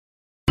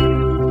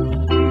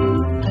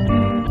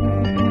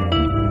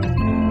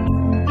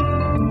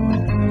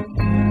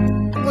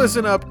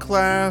Listen up,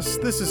 class.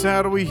 This is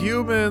How Do We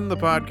Human, the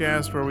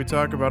podcast where we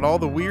talk about all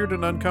the weird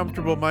and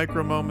uncomfortable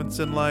micro moments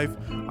in life.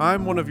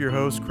 I'm one of your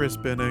hosts, Chris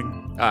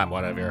Binning. I'm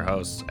one of your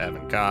hosts,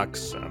 Evan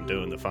Cox. I'm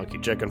doing the funky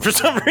chicken for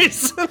some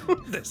reason.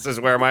 This is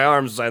where my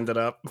arms ended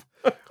up.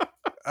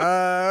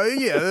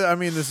 Yeah, I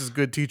mean, this is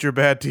good teacher,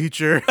 bad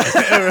teacher.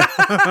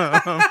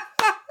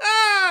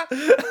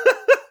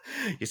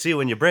 You see,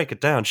 when you break it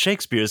down,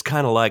 Shakespeare is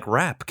kind of like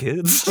rap,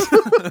 kids. Today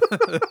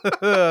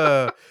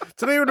we're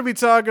going to be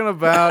talking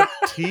about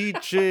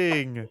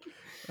teaching.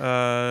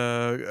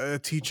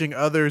 Teaching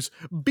others,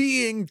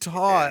 being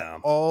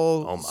taught,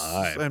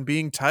 and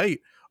being tight.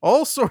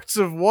 All sorts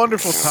of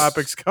wonderful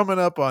topics coming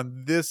up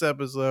on this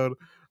episode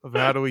of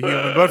How Do We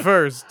Human. But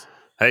first,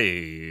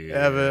 hey,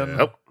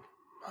 Evan.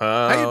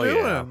 How you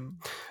doing? Yeah.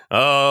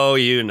 Oh,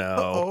 you know.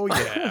 Oh,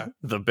 yeah.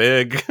 the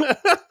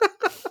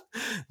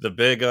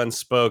big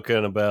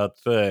unspoken about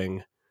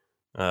thing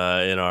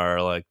in our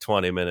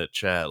 20-minute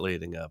chat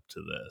leading up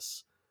to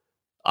this.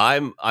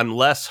 I'm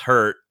less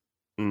hurt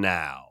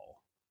now.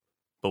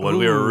 But when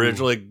we were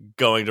originally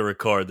going to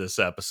record this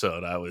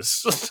episode, I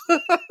was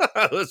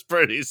I was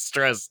pretty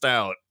stressed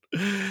out.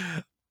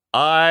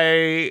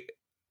 As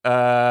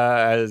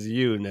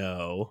you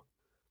know,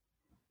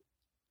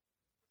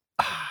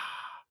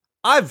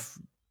 I've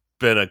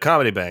been a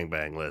Comedy Bang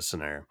Bang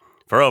listener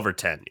for over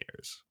 10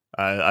 years.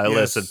 I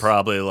listened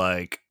probably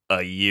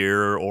a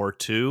year or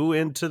two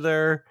into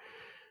their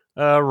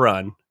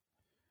run.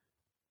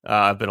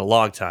 I've been a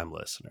long-time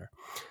listener.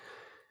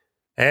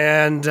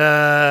 And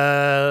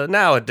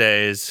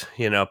nowadays,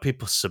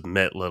 people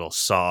submit little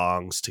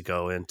songs to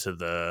go into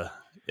the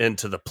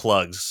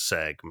plugs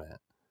segment.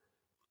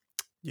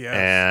 Yes.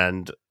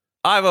 And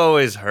I've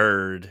always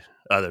heard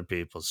other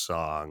people's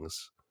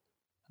songs.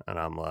 And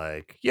I'm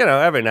like,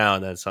 every now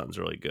and then something's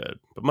really good.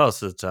 But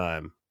most of the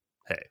time,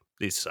 hey,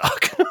 these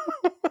suck.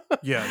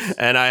 Yes.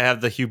 And I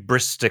have the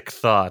hubristic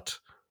thought,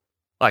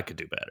 I could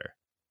do better.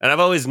 And I've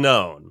always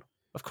known,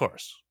 of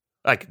course,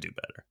 I could do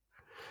better.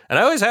 And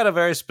I always had a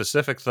very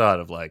specific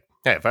thought of hey,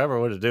 if I ever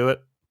were to do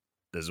it,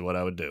 this is what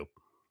I would do.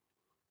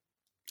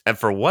 And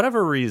for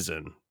whatever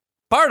reason,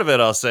 part of it,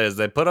 I'll say, is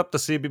they put up the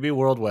CBB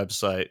World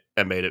website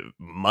and made it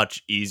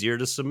much easier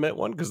to submit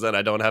one, because then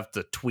I don't have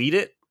to tweet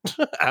it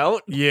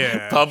out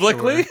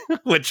publicly, sure.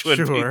 Which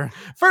would be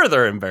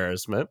further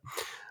embarrassment.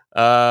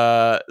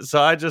 So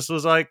I just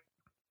was like,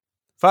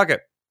 fuck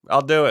it,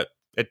 I'll do it.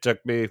 It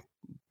took me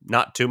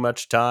not too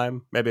much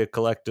time, maybe a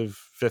collective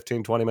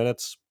 15, 20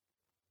 minutes.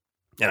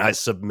 And I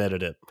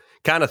submitted it,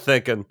 kind of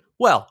thinking,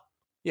 well,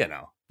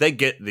 they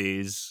get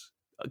these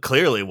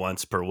clearly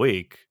once per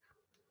week,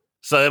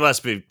 so they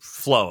must be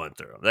flowing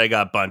through. They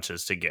got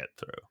bunches to get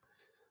through.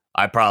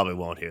 I probably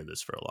won't hear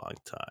this for a long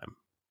time.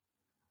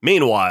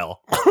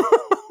 Meanwhile,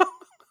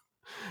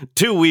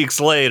 2 weeks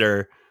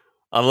later,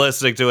 I'm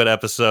listening to an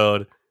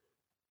episode,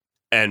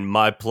 and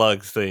my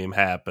plug theme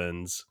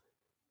happens,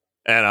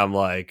 and I'm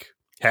like,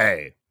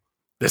 hey,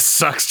 this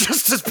sucks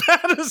just as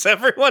bad as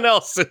everyone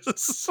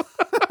else's.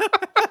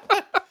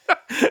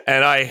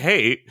 And I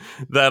hate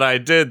that I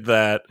did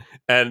that,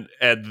 and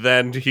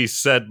then he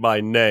said my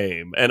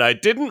name, and I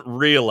didn't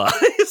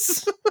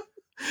realize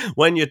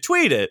when you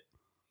tweet it,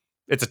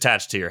 it's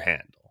attached to your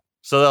handle.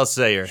 So they'll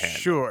say your handle.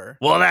 Sure.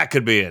 Well, that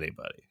could be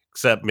anybody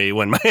except me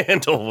when my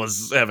handle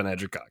was Evan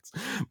Andrew Cox.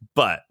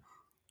 But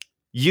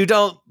you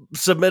don't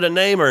submit a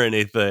name or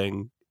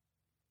anything.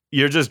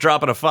 You're just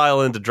dropping a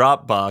file into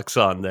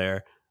Dropbox on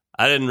there.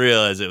 I didn't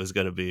realize it was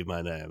going to be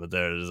my name. But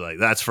they're just like,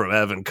 that's from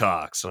Evan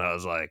Cox. And I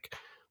was like,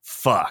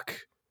 fuck.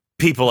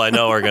 People I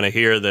know are going to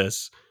hear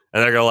this,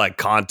 and they're going to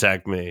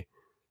contact me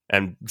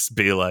and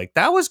be like,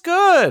 that was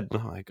good.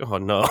 I'm like, oh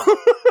no.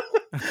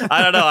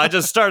 I don't know. I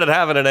just started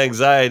having an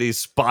anxiety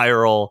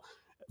spiral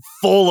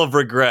full of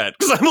regret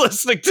because I'm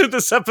listening to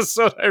this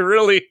episode I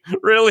really,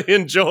 really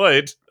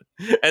enjoyed.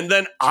 And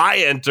then I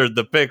entered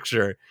the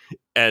picture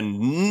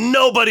and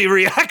nobody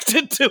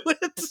reacted to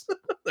it.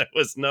 There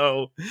was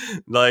no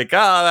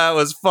that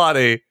was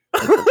funny.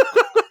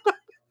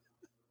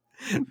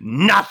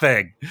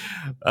 Nothing.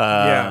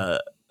 I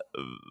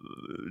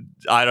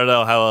don't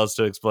know how else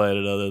to explain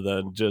it other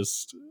than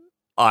just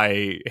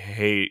I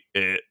hate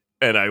it.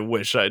 And I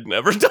wish I'd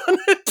never done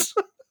it.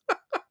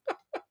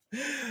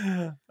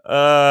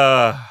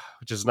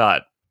 Which is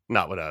not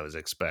what I was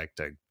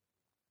expecting.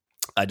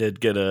 I did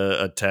get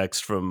a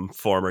text from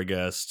former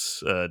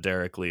guest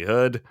Derek Lee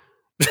Hood.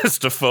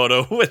 Just a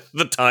photo with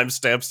the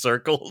timestamp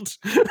circled.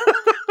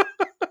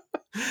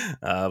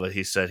 But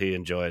he said he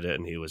enjoyed it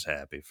and he was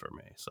happy for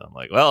me. So I'm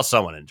like, well,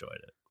 someone enjoyed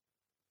it.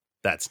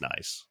 That's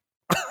nice.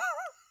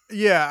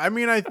 Yeah, I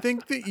mean, I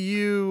think that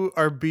you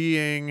are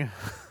being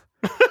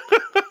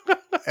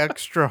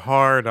extra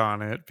hard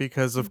on it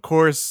because, of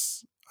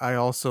course, I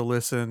also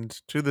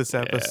listened to this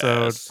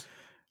episode. Yes.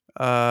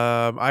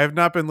 I have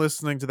not been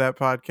listening to that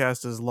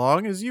podcast as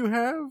long as you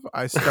have.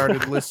 I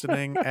started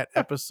listening at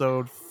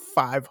episode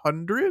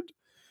 500.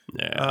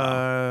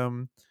 Yeah.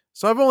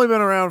 So I've only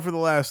been around for the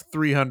last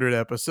 300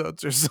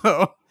 episodes or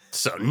so.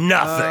 So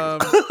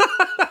nothing.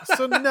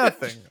 So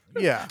nothing.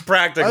 Yeah.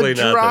 Practically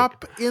nothing. A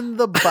drop in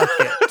the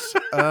bucket.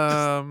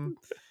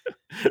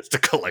 It's to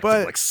collect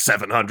like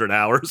 700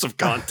 hours of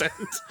content.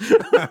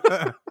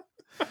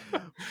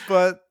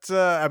 But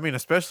I mean,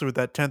 especially with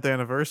that 10th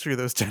anniversary,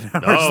 those 10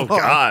 hours. Oh long.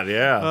 God,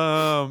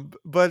 yeah.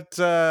 But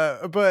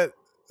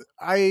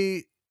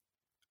I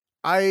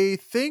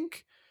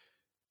think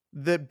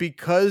that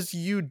because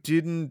you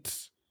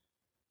didn't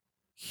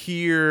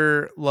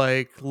hear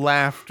like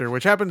laughter,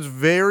 which happens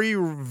very,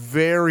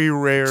 very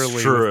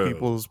rarely with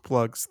people's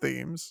plugs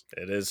themes.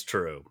 It is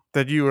true.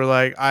 That you were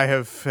like, I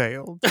have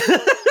failed.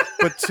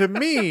 But to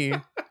me,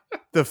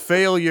 the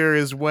failure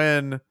is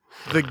when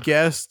the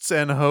guests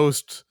and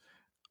host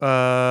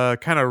kind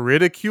of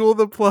ridicule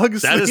the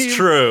plugs. That theme, is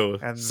true.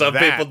 and some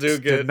people do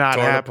get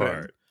torn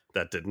apart.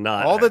 That did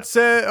not.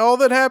 All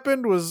that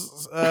happened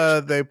was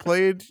they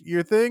played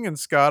your thing, and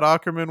Scott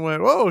Aukerman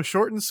went, "Whoa,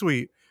 short and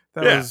sweet."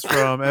 That was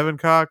from Evan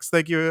Cox.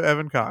 Thank you,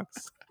 Evan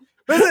Cox.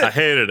 I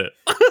hated it.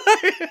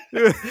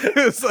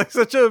 It's like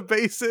such a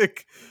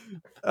basic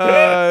thing,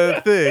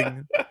 but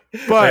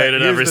I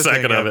hated every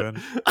second of it.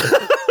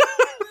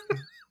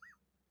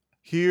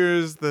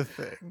 Here's the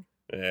thing.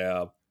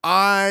 Yeah.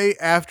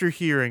 After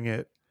hearing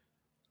it,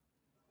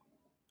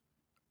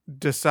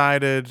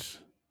 decided,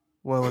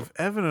 well, if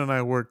Evan and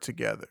I work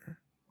together,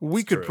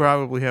 we could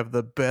probably have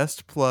the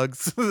best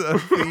plugs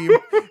theme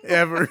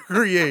ever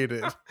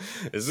created.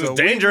 This is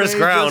dangerous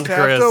ground, just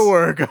Chris. Have to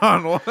work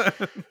on one.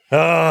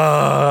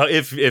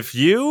 If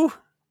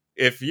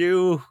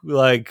you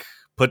like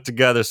put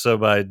together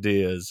some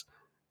ideas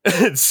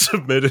and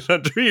submit it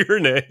under your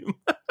name,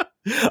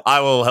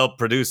 I will help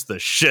produce the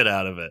shit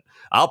out of it.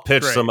 I'll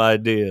pitch some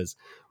ideas,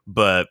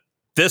 but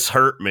this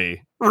hurt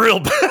me real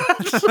bad,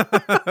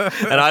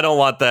 and I don't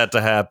want that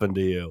to happen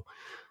to you.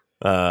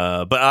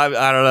 But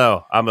I don't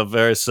know. I'm a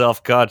very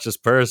self-conscious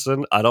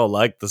person. I don't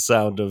like the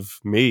sound of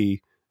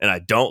me, and I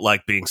don't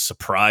like being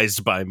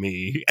surprised by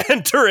me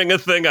entering a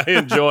thing I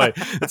enjoy.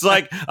 It's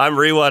like I'm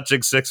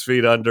rewatching 6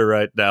 Feet Under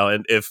right now,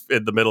 and if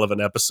in the middle of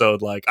an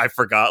episode, like I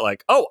forgot,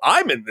 like, oh,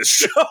 I'm in this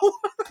show,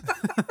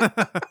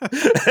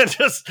 and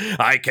just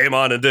I came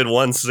on and did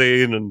one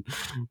scene and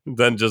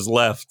then just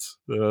left.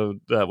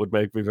 That would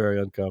make me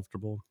very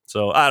uncomfortable.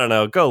 So I don't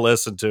know. Go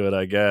listen to it,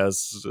 I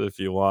guess, if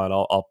you want.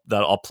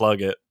 I'll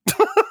plug it.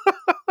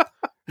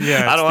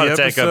 Yeah, I don't want to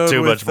take up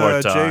too much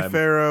more time. Jay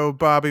Farrow,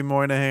 Bobby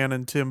Moynihan,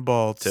 and Tim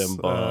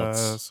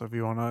Baltz. So if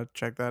you want to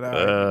check that out.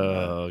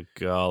 Oh,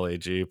 golly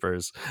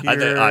jeepers. I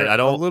don't.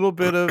 A little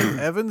bit of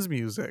Evan's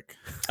music.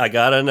 I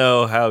got to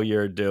know how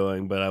you're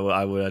doing, but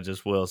I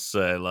just will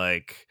say,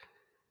 like,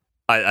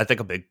 I think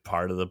a big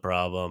part of the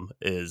problem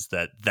is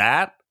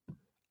that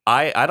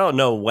I don't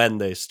know when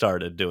they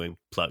started doing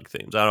plug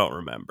themes. I don't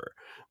remember.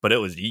 But it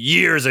was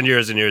years and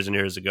years and years and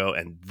years ago.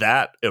 And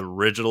that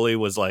originally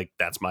was like,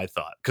 that's my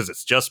thought. Because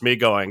it's just me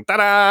going,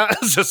 ta-da,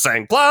 just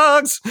saying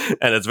plugs.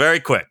 And it's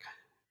very quick.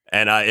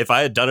 And if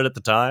I had done it at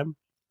the time,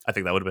 I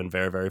think that would have been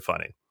very, very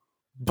funny.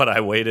 But I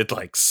waited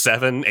like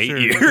 7, 8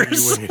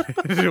 years. You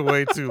waited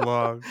way too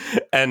long.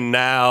 And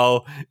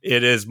now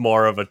it is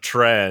more of a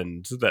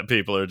trend that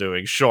people are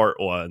doing short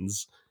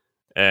ones.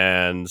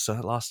 And so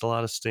it lost a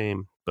lot of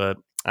steam. But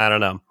I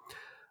don't know.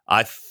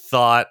 I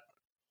thought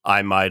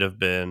I might have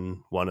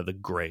been one of the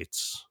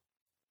greats.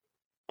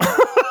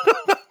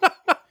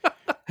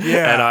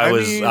 Yeah, and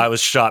I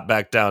was shot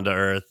back down to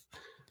earth.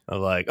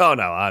 I'm like, oh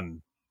no,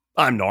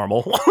 I'm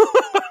normal.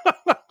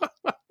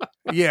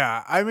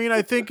 Yeah, I mean,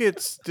 I think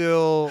it's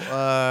still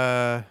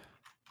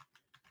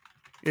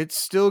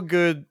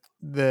good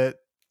that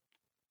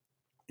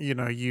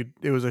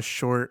it was a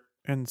short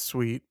and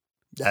sweet.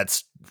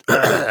 That's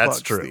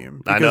true.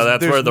 Theme, I know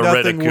that's where the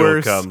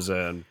ridicule comes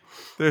in.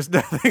 There's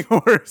nothing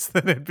worse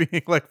than it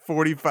being like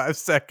 45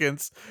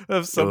 seconds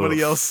of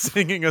somebody else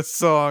singing a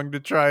song to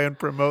try and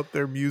promote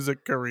their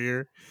music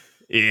career.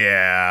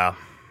 Yeah.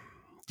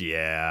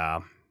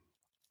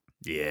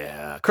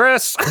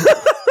 Chris.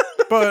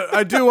 But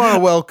I do want to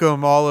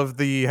welcome all of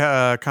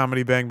the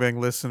Comedy Bang Bang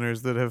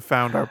listeners that have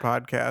found our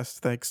podcast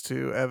thanks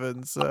to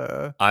Evan's.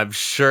 I'm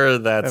sure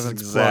that's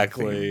Evan's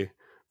exactly.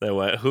 They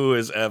went, who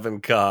is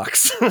Evan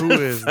Cox? Who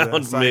is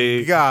this?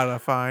 Me. I gotta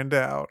find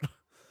out.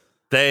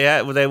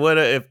 They would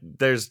have, if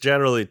there's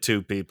generally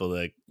 2 people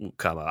that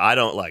come up. I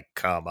don't like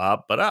come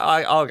up, but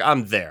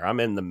I'm there. I'm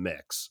in the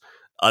mix.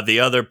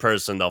 The other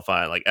person they'll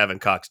find, like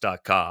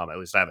evancox.com, at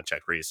least I haven't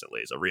checked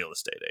recently, is a real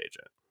estate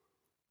agent.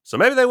 So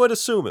maybe they would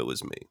assume it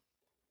was me.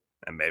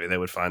 And maybe they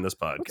would find this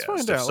podcast.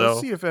 Let's find out.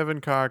 Let's see if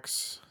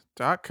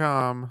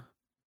evancox.com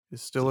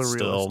is still a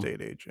real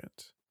estate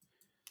agent.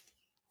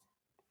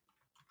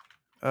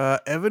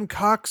 Evan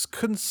Cox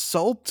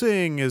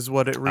Consulting is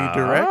what it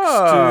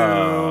redirects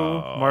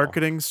to.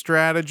 Marketing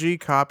strategy,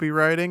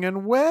 copywriting,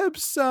 and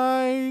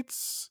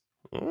websites.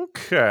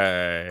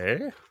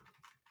 Okay.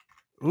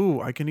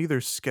 Ooh, I can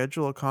either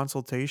schedule a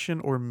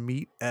consultation or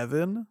meet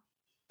Evan.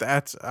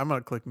 I'm going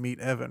to click meet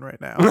Evan right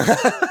now.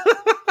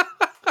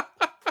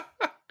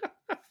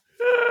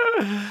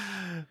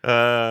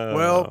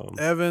 Well,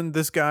 Evan,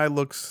 this guy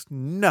looks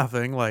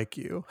nothing like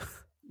you.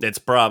 It's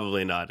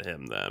probably not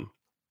him then.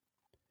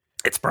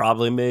 It's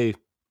probably me.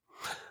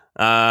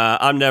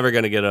 I'm never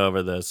gonna get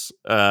over this.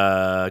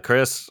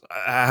 Chris,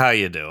 how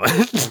you doing?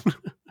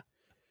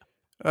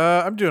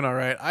 I'm doing all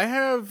right. I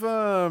have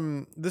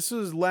this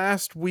was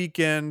last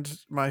weekend.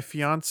 My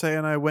fiance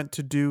and I went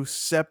to do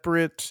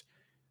separate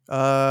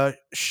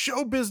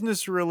show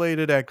business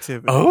related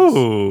activities.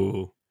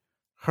 Oh.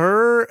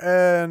 Her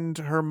and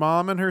her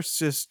mom and her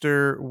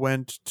sister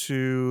went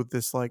to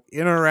this like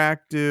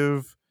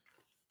interactive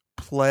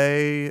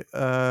play.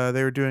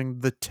 They were doing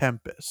The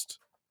Tempest.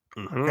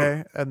 Mm-hmm.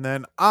 Okay. And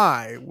then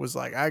I was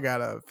like, I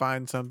gotta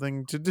find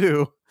something to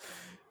do.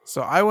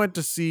 So I went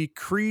to see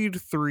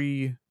Creed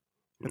 3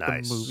 at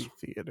the movie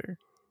theater.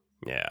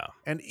 Yeah.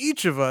 And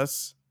each of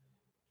us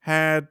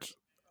had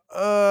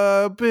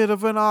a bit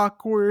of an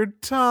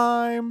awkward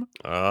time.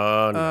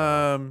 Oh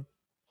no.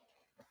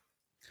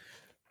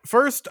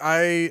 First,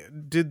 I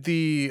did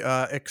the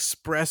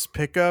express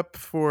pickup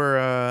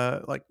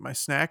for like my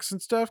snacks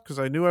and stuff because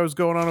I knew I was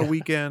going on a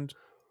weekend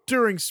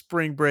during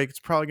spring break. It's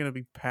probably going to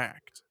be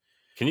packed.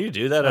 Can you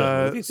do that at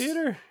a movie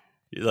theater?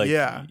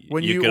 Yeah,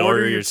 when you can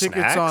order your tickets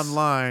tickets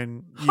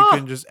online, you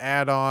can just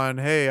add on,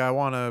 "Hey, I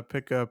want to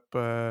pick up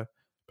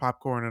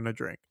popcorn and a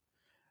drink."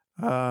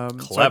 So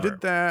I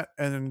did that,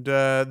 and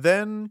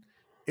then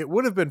it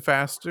would have been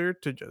faster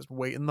to just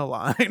wait in the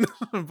line,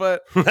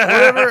 but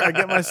whatever. I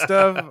get my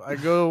stuff. I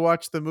go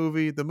watch the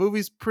movie. The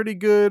movie's pretty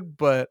good,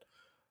 but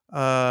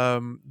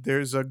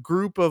there's a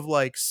group of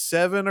like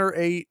 7 or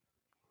 8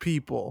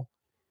 people.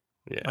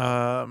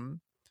 Yeah.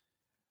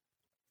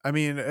 I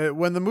mean,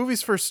 when the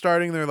movie's first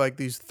starting, they're like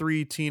these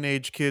 3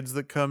 teenage kids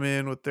that come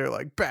in with their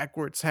like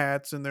backwards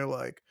hats, and they're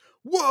like,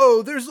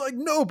 "Whoa, there's like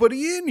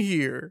nobody in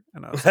here."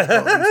 And I was like,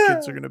 "Oh, these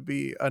kids are gonna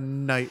be a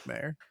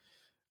nightmare."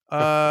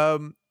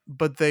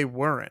 But they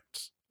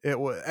weren't. It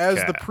was as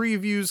the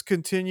previews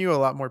continue,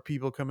 a lot more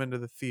people come into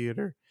the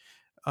theater.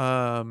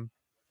 And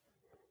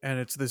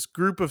it's this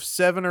group of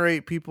 7 or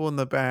 8 people in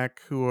the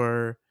back who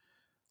are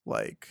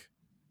like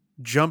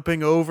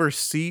jumping over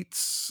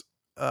seats,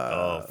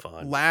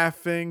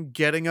 laughing,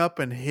 getting up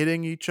and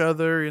hitting each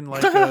other in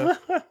like a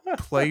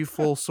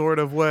playful sort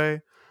of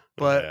way.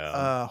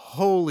 But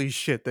holy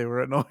shit, they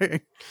were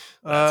annoying.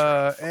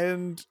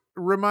 And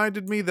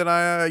reminded me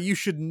that you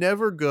should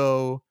never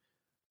go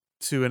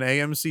to an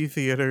AMC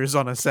theaters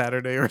on a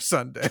Saturday or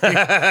Sunday.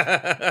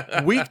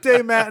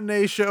 Weekday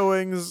matinee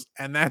showings,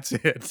 and that's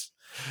it.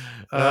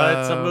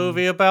 It's a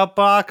movie about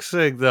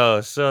boxing,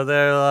 though, so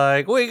they're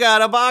like, we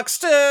got a box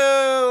too.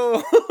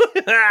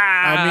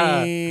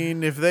 I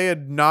mean, if they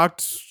had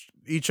knocked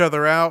each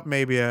other out,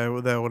 maybe that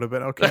would have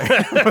been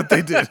okay, but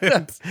they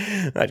didn't.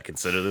 I'd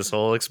consider this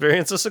whole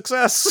experience a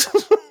success.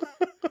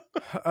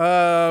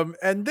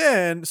 And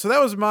then, so that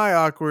was my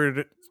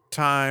awkward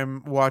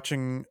time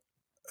watching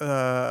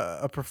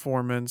a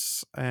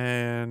performance,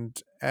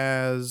 and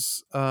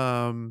as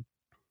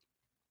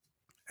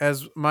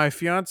my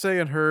fiance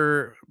and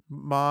her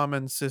mom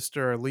and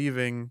sister are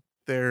leaving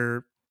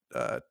their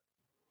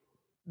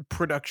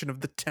production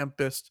of The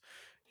Tempest,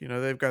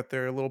 they've got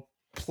their little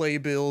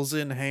playbills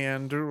in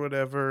hand or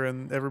whatever,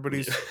 and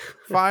everybody's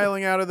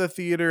filing out of the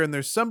theater, and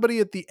there's somebody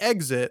at the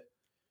exit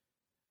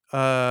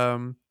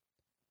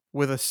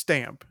with a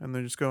stamp, and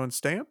they're just going,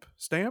 stamp,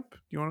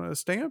 you want a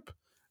stamp?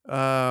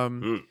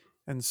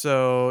 And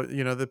so,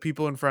 the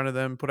people in front of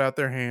them put out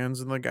their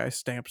hands, and the guy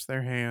stamps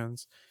their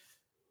hands.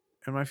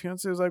 And my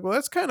fiance was like, well,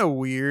 that's kind of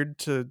weird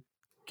to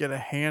get a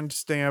hand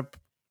stamp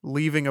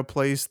leaving a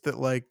place that,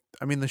 like,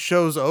 I mean, the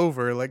show's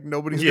over. Like,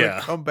 nobody's going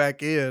to come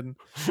back in.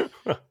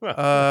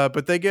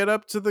 But they get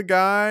up to the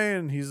guy,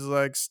 and he's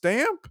like,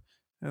 stamp?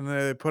 And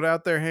they put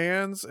out their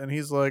hands, and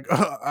he's like,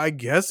 I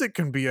guess it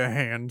can be a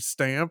hand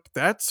stamp.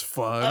 That's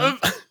fun.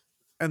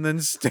 And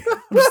then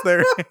stamps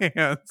their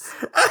hands.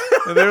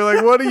 And they're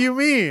like, what do you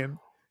mean?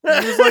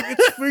 And he's like,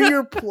 it's for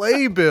your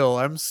playbill.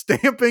 I'm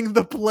stamping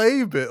the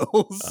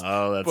playbills.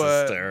 Oh, that's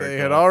but hysterical. They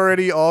had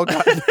already all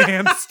gotten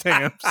hand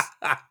stamps.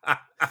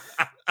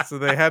 So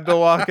they had to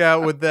walk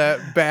out with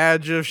that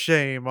badge of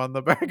shame on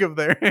the back of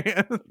their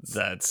hands.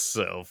 That's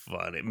so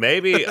funny.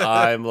 Maybe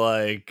I'm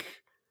like,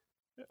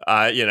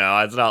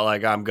 it's not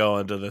like I'm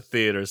going to the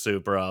theater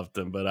super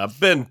often, but I've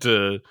been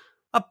to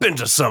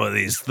some of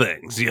these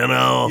things,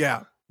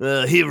 Yeah.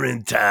 Here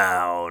in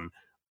town.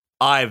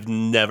 I've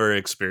never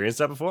experienced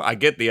that before. I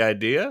get the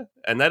idea,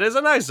 and that is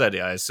a nice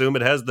idea. I assume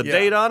it has the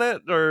date on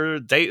it, or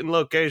date and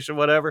location,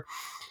 whatever.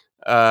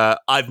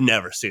 I've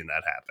never seen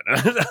that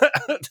happen.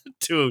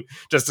 To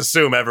just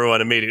assume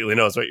everyone immediately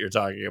knows what you're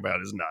talking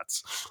about is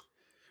nuts.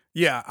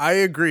 Yeah, I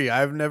agree.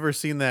 I've never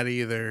seen that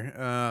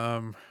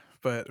either.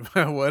 But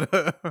what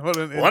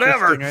an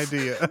interesting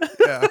idea.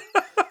 Yeah.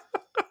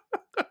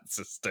 It's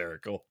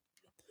hysterical.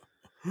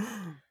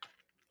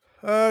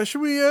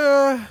 Should we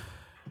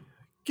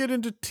get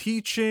into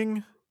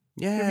teaching?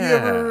 Yeah.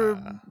 Have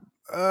you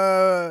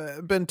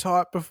ever been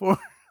taught before?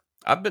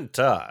 I've been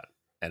taught,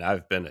 and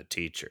I've been a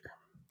teacher.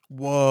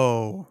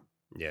 Whoa.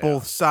 Yeah.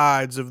 Both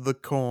sides of the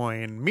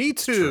coin. Me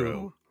too.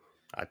 True.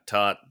 I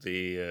taught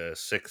the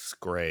 6th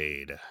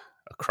grade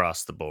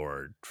across the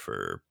board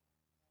for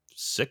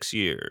 6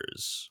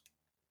 years.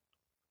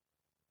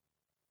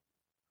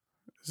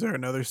 Is there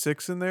another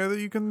 6 in there that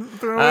you can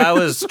throw I in?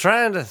 was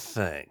trying to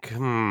think.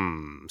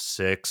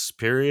 6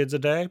 periods a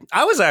day?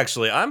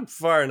 I'm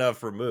far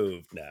enough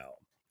removed now.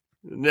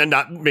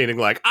 Not meaning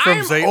like, From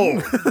I'm Satan?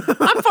 old.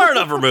 I'm far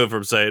enough removed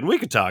from Satan. We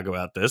could talk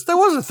about this. There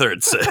was a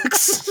third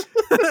 6.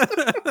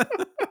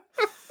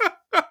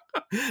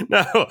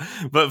 No,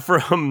 but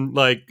from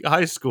like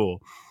high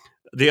school.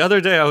 The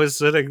other day I was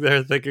sitting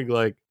there thinking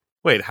like,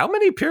 wait, how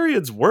many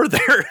periods were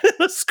there in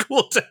a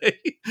school day?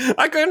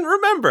 I couldn't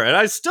remember, and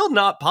I'm still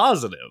not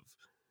positive.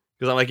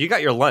 Because I'm like, you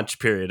got your lunch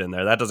period in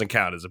there. That doesn't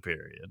count as a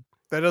period.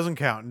 That doesn't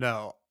count.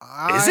 No.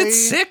 Is it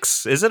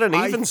 6? Is it an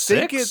I even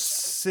think 6? it's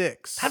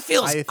 6. That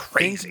feels I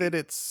crazy. think that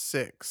it's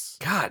 6.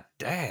 God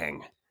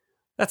dang.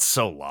 That's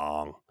so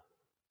long.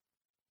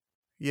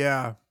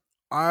 Yeah.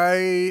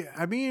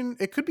 I mean,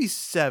 it could be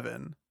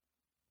 7.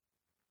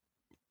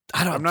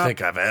 I don't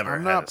think I've ever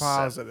I'm had not a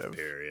positive. 7th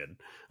period.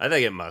 I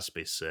think it must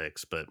be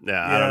 6, but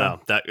yeah, I Yeah. don't know.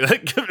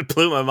 That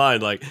blew my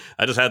mind. Like,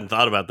 I just hadn't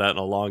thought about that in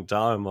a long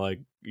time.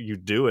 Like, you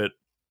do it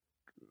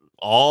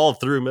all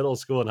through middle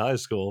school and high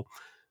school.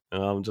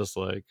 And I'm just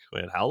like,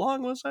 wait, how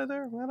long was I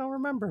there? I don't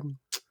remember.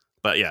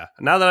 But yeah,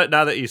 now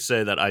that you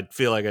say that, I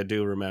feel like I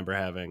do remember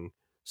having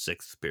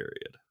 6th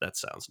period. That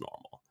sounds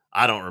normal.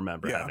 I don't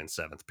remember Yeah. having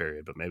 7th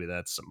period, but maybe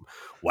that's some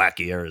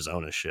wacky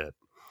Arizona shit.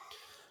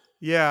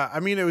 Yeah, I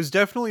mean, it was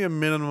definitely a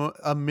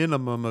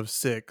minimum of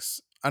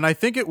 6. And I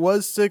think it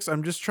was 6.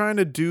 I'm just trying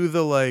to do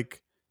the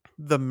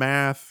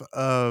math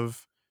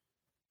of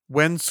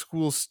when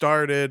school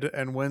started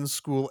and when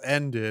school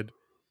ended.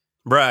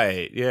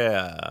 Right,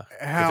 yeah.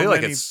 I How feel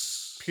like many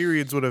it's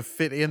periods would have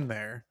fit in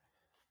there?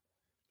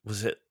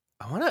 was it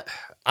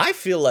I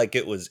feel like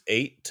it was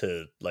 8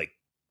 to like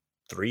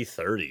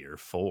 3:30 or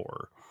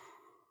 4,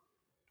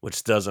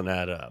 which doesn't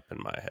add up in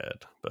my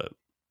head, but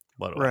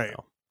what do I Right.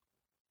 know?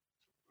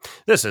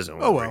 This isn't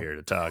what Oh, we're well. here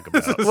to talk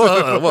about.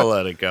 We'll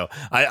let it go.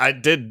 I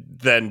did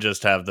then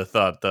just have the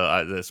thought,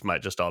 though, this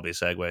might just all be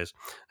segues,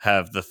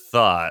 have the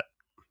thought,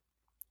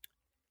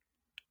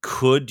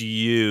 could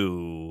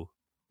you,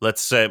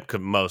 let's say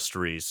most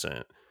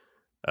recent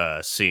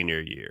senior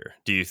year,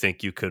 do you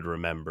think you could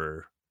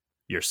remember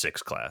your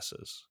 6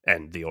 classes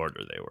and the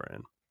order they were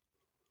in?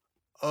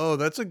 Oh,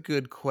 that's a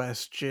good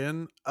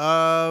question.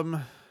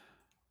 So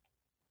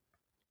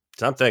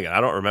I'm thinking,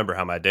 I don't remember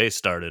how my day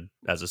started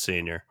as a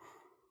senior.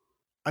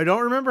 I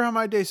don't remember how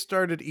my day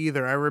started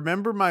either. I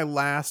remember my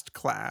last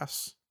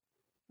class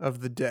of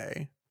the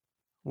day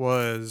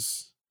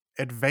was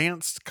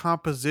advanced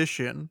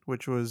composition,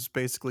 which was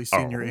basically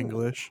senior Oh,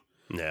 English.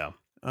 yeah.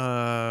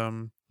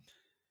 Um,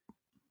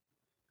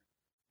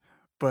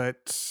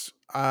 but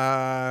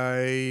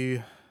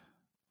I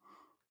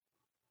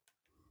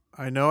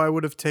know I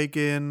would have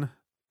taken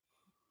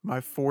my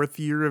 4th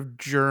year of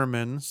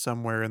German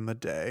somewhere in the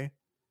day.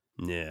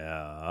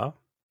 Yeah.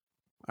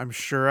 I'm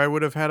sure I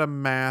would have had a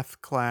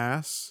math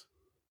class.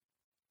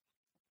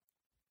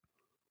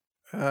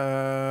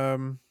 I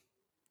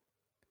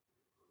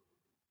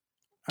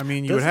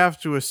mean, you would Does have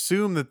to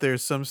assume that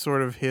there's some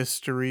sort of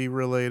history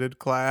related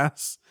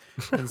class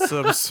and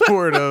some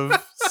sort of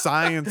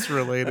science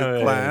related I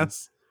mean,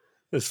 class.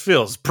 this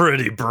feels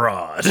pretty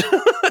broad.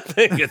 I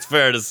think it's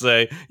fair to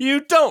say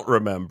you don't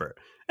remember.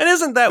 And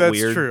isn't that That's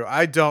weird? true.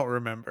 I don't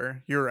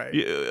remember. You're right.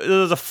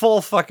 There's a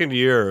full fucking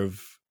year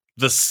of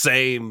the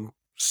same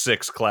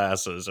 6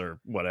 classes or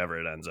whatever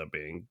it ends up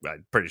being.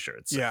 I'm pretty sure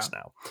it's 6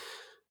 now.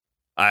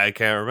 I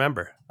can't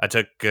remember. I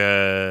took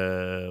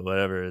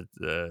whatever.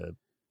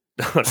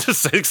 I was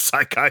just saying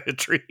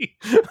psychiatry.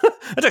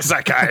 I took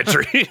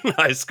psychiatry in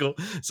high school,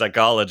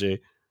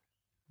 psychology.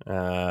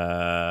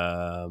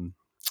 But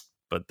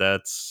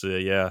that's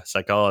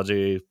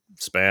psychology,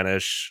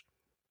 Spanish.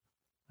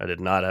 I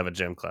did not have a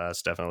gym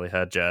class. Definitely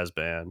had jazz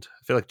band.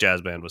 I feel like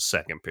jazz band was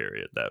 2nd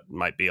period. That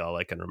might be all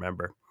I can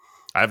remember.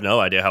 I have no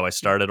idea how I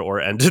started or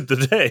ended the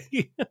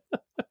day.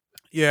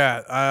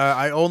 Yeah,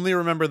 I only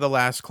remember the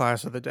last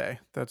class of the day.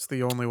 That's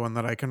the only one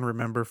that I can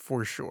remember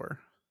for sure.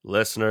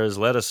 Listeners,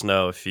 let us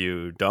know if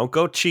you don't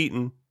go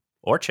cheating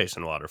or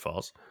chasing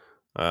waterfalls.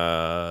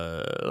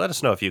 Let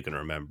us know if you can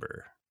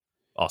remember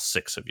all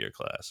 6 of your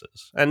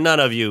classes. And none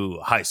of you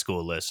high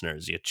school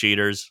listeners, you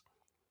cheaters.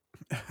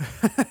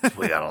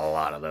 We got a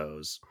lot of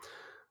those.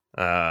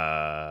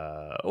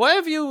 What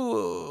have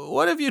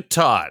you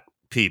taught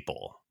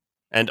people?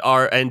 And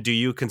do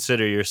you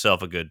consider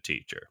yourself a good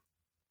teacher?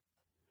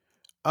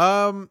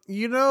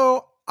 You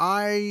know,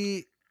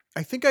 I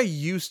think I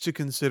used to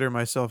consider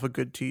myself a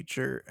good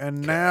teacher,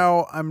 and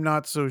now I'm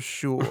not so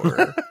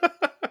sure.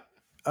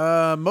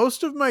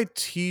 Most of my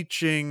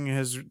teaching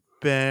has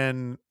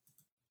been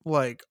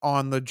like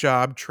on the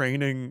job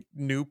training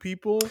new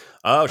people.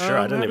 Oh, sure.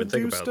 I How didn't to even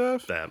think do about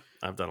stuff. that.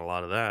 I've done a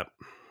lot of that.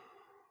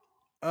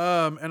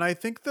 And I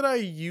think that I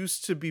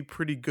used to be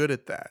pretty good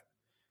at that.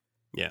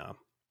 Yeah.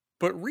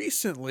 But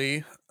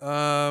recently,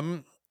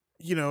 with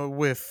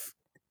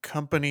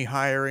company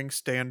hiring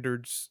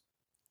standards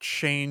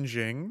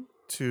changing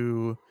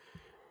to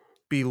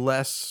be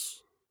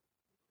less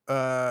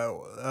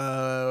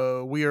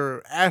we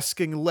are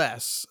asking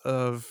less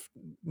of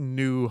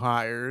new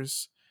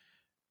hires,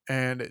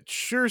 and it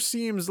sure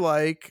seems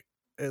like,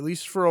 at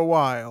least for a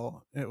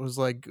while, it was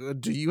like,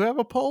 do you have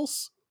a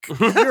pulse?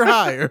 You're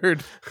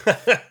hired.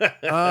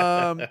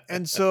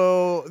 And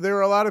so there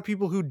are a lot of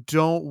people who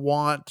don't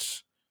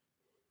want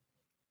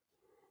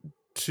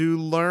to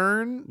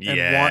learn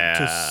and want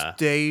to Yeah.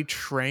 stay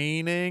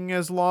training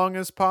as long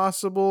as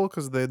possible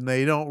because then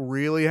they don't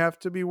really have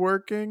to be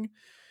working.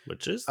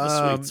 Which is the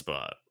sweet Um,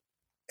 spot.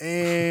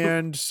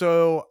 and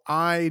so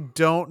I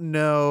don't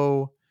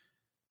know.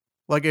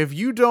 Like, if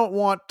you don't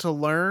want to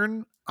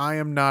learn, I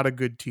am not a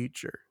good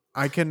teacher.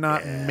 I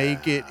cannot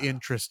make it Yeah.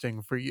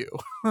 interesting for you.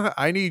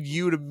 I need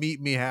you to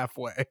meet me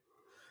halfway.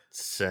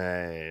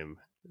 Same.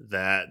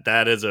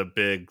 That is a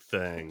big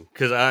thing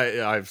because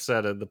I've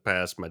said in the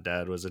past my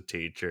dad was a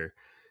teacher,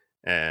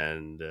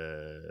 and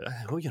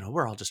well,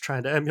 we're all just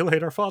trying to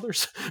emulate our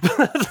fathers.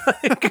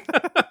 Like,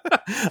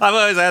 I've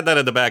always had that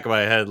in the back of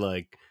my head,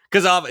 like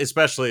because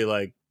especially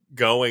like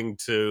going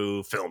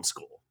to film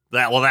school.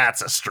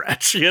 That's a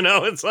stretch,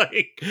 It's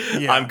like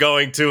I'm Yeah.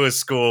 going to a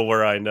school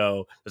where I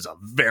know there's a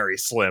very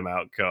slim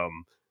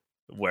outcome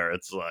where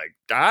it's like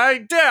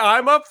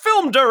I'm a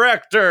film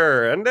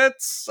director and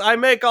I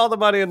make all the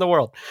money in the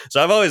world.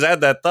 So I've always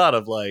had that thought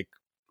of like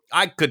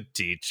I could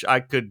teach, I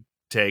could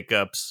take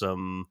up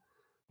some.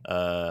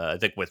 I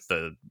think with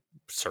the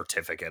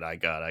certificate I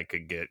got, I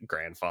could get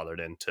grandfathered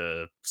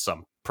into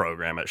some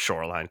program at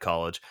Shoreline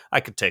College. I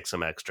could take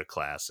some extra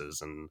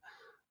classes and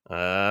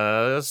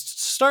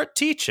start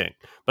teaching.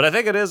 But I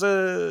think it is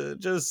I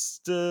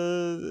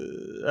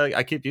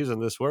keep using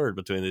this word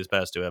between these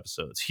past two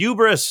episodes.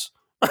 Hubris.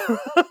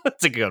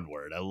 It's a good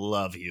word. I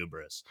love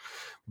hubris.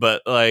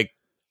 But like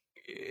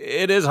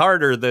it is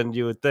harder than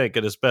you would think,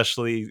 and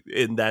especially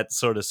in that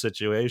sort of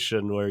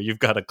situation where you've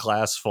got a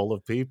class full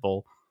of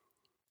people.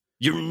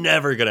 You're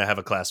never going to have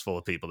a class full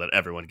of people that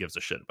everyone gives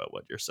a shit about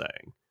what you're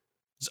saying.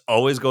 There's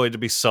always going to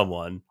be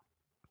someone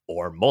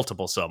or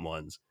multiple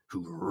someones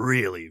who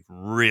really,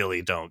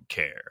 really don't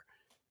care.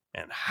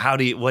 And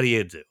what do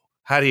you do?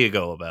 How do you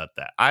go about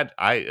that?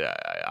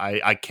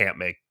 I can't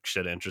make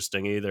shit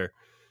interesting either,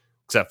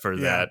 except for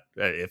Yeah.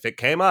 that if it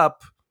came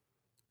up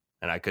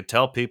and I could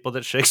tell people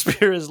that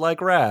Shakespeare is like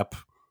rap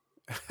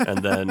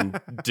and then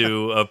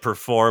do a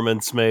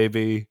performance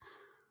maybe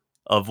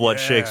of what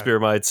Yeah. Shakespeare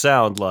might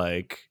sound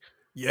like.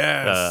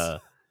 Yes.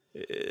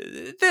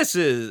 This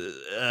is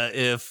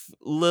if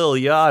Lil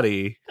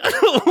Yachty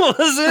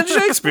was in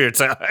Shakespeare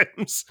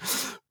times.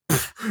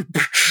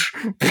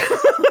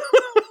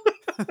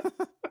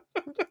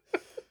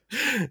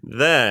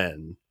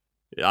 Then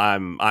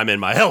I'm in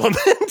my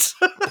element.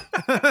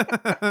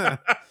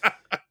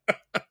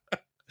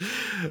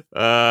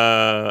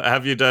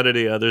 Have you done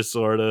any other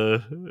sort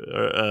of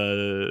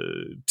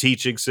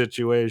teaching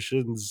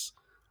situations,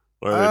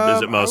 or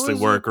is it I mostly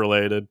was work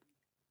related?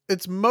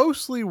 It's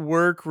mostly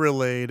work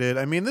related.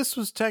 I mean, this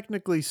was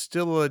technically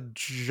still a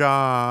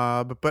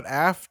job, but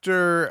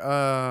after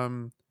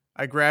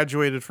I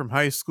graduated from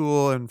high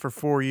school and for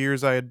 4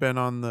 years I had been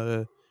on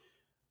the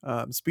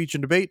speech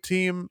and debate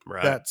team,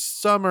 Right. that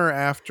summer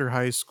after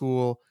high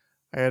school,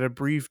 I had a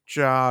brief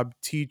job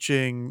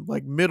teaching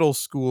like middle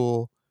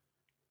school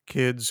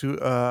kids who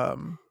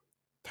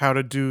how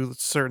to do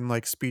certain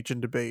like speech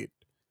and debate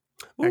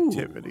Ooh,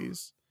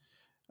 activities.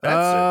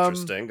 that's Um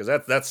interesting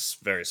because that's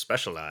very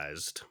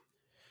specialized.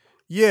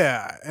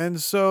 yeah,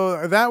 and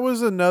so that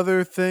was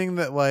another thing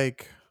that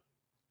like,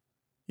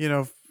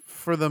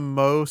 for the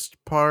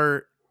most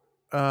part,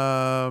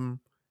 um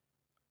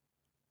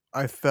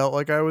I felt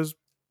like I was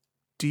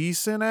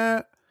decent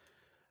at.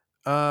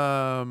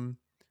 Um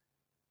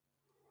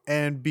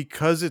and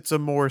because it's a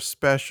more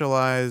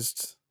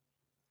specialized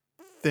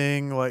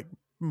thing, like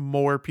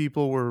more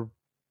people were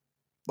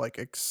like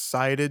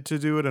excited to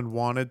do it and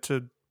wanted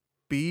to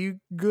be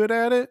good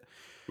at it,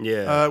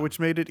 Yeah. which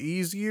made it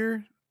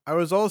easier. I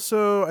was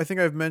also, I think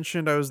I've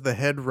mentioned, I was the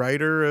head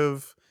writer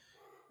of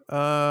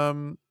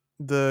um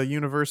the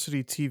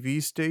university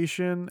TV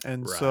station,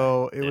 and Right.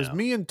 so it was Yeah.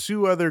 me and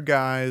two other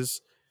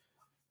guys,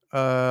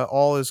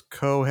 all as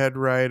co-head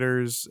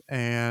writers,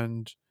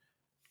 and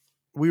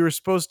we were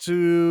supposed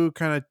to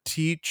kind of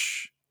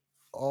teach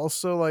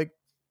also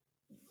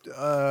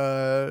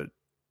uh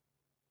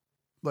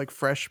like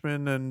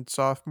freshmen and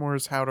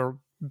sophomores how to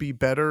be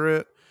better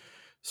at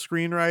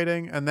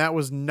screenwriting, and that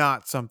was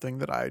not something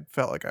that I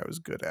felt like I was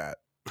good at.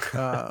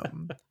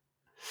 Um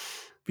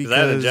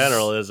That in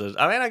general because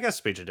I mean, I guess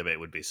speech and debate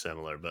would be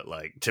similar, but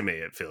like to me,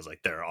 it feels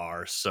like there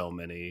are so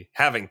many.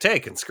 Having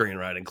taken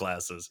screenwriting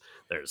classes,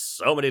 there's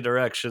so many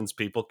directions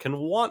people can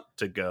want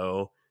to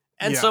go,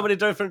 and so yeah. many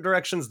different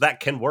directions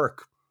that can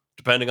work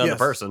depending on the Yes.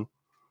 person.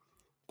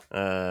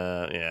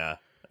 Yeah,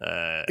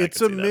 I It's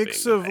could a see that being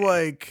mix the of pain.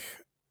 like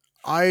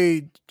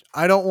I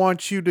I don't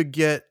want you to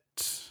get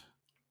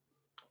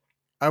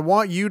I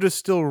want you to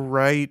still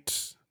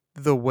write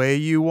the way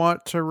you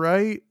want to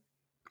write,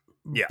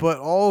 Yeah, but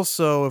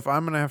also if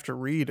I'm going to have to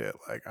read it,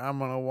 like I'm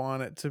going to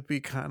want it to be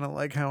kind of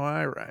like how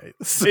I write.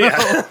 So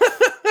yeah.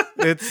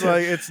 It's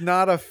like it's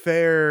not a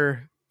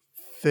fair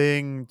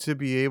thing to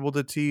be able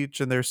to teach,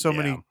 and there's so Yeah.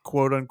 many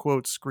quote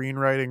unquote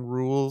screenwriting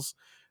rules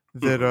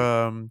that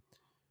Mhm.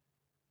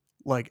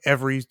 like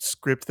every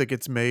script that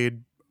gets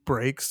made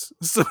breaks.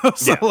 So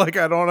Yeah. like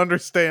I don't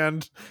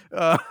understand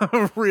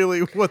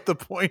really what the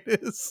point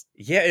is.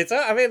 Yeah,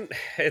 I mean,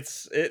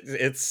 it's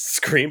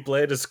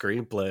screenplay to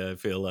screenplay. I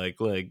feel like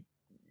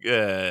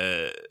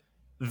uh,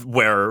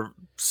 where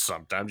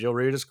sometimes you'll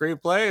read a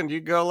screenplay and you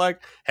go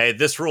like, "Hey,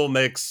 this rule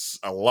makes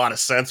a lot of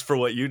sense for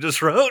what you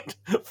just wrote.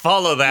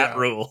 Follow that Yeah.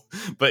 rule."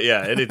 But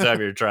yeah, anytime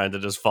you're trying to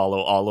just follow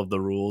all of the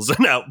rules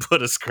and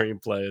output a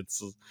screenplay,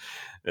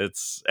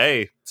 it's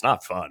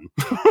not fun,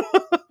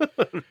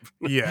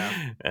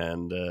 Yeah.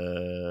 and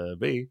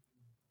B,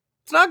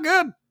 it's not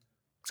good.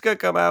 It's gonna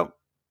come out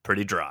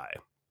pretty dry.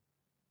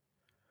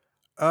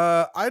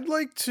 I'd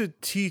like to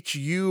teach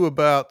you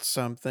about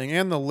something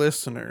and the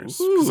listeners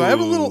because I have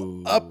a little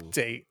Ooh.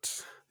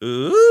 update.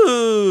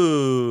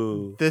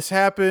 Ooh. This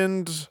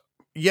happened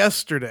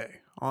yesterday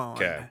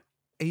Okay. on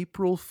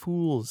April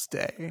Fool's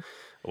Day.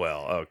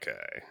 Well,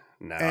 okay.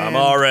 Now I'm And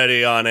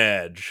already on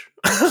edge.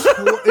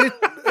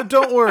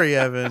 don't worry,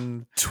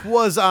 Evan.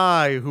 'Twas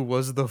I who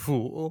was the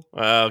fool.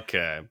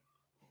 Okay.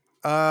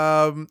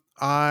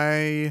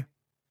 I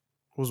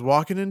was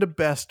walking into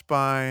Best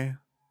Buy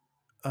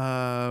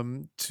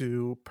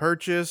to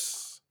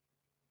purchase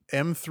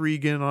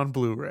M3gan on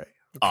Blu-ray.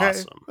 Okay.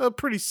 Awesome. A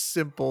pretty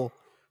simple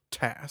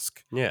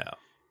task. Yeah.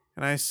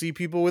 And I see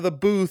people with a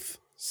booth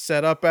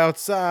set up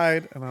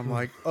outside, and I'm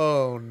like,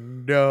 oh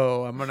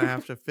no, I'm gonna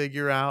have to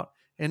figure out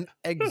an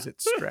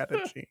exit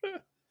strategy.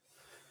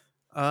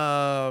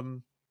 But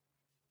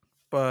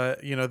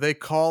you know, they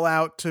call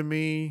out to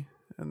me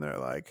and they're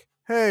like,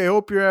 hey,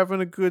 hope you're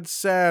having a good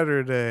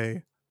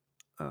Saturday.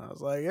 And I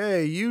was like,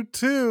 hey, you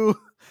too.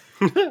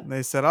 And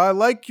they said, I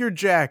like your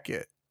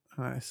jacket.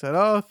 And I said,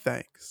 oh,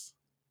 thanks.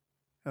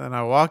 And then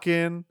I walk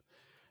in,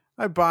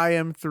 I buy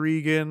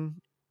M3gan.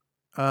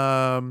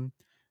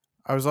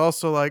 I was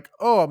also like,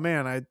 oh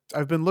man,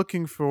 I've been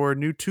looking for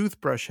new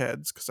toothbrush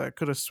heads because I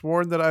could have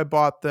sworn that I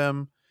bought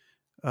them.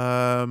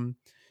 And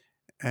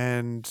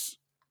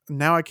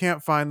now I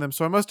can't find them,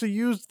 so I must have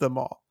used them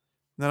all.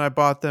 And then I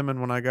bought them, and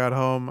when I got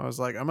home, I was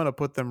like, I'm gonna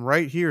put them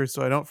right here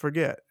so I don't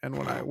forget. And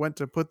when I went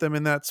to put them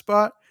in that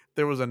spot,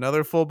 there was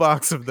another full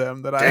box of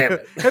them that Damn I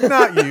it. had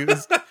not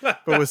used,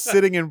 but was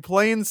sitting in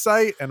plain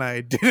sight, and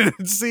I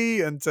didn't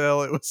see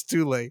until it was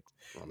too late.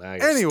 Well, now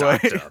you're Anyway,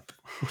 stocked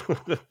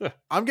up.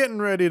 I'm getting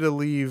ready to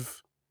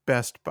leave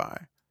Best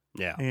Buy.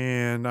 Yeah.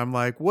 And I'm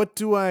like, what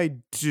do I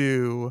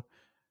do?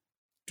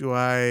 Do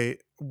I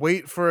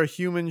wait for a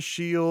human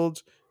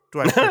shield? Do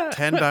I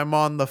pretend I'm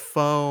on the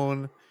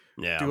phone?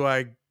 Yeah. Do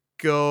I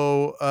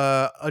go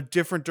a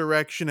different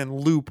direction and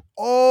loop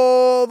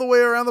all the way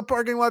around the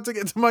parking lot to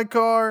get to my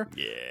car?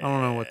 Yeah. I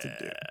don't know what to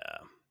do.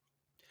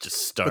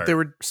 Just But they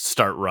were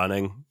start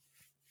running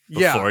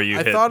yeah. before you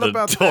I hit thought the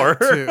about door.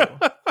 that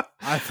too.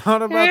 I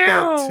thought about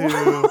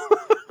that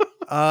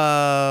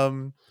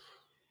too.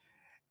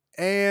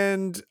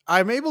 And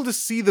I'm able to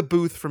see the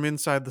booth from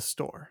inside the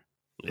store.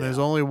 Yeah. There's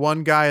only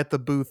one guy at the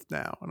booth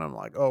now, and I'm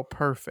like, oh,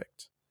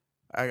 perfect.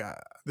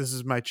 This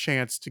is my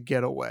chance to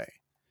get away.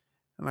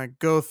 And I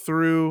go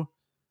through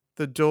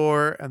the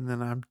door, and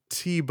then I'm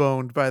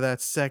T-boned by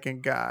that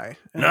second guy.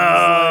 And he's like,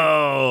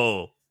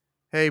 No.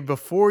 hey,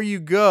 before you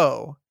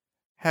go,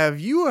 have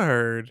you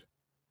heard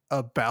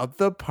about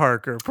the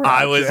Parker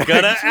Project? I was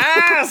gonna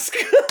ask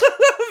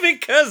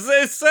because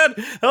they said,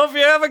 "Hope you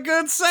have a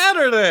good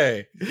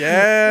Saturday."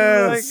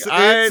 Yes,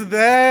 Like, it's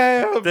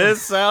them.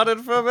 This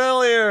sounded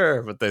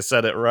familiar, but they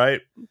said it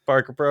right.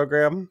 Parker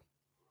program.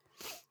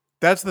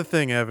 That's the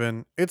thing,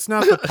 Evan. It's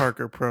not the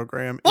Parker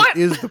program. What?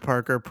 It is the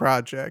Parker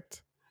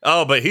Project.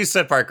 Oh, but he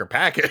said Parker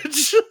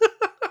package.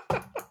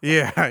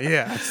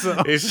 Yeah.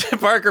 So He said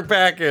Parker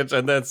package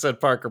and then said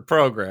Parker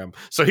program.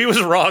 So he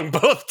was wrong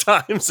both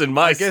times in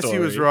my I guess story.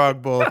 he was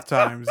wrong both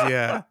times.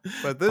 Yeah,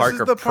 but this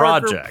Parker is the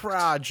Parker Project.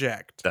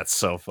 Project. That's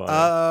so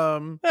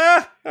funny.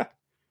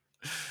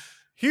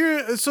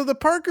 Here, so the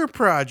Parker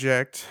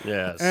Project.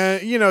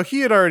 Yes. You know, he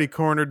had already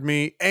cornered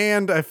me,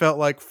 and I felt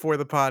like for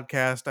the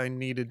podcast, I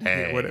needed to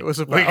hear what it was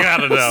about. We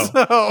gotta know.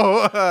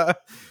 So,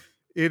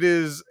 it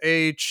is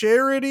a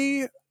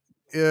charity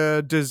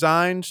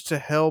designed to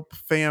help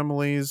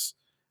families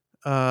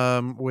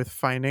with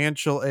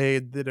financial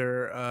aid that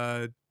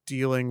are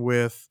dealing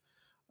with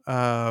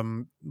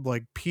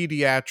like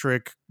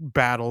pediatric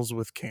battles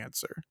with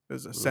cancer.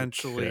 Is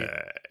essentially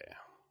Okay.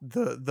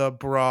 the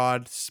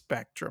broad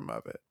spectrum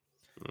of it.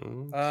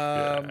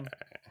 Okay.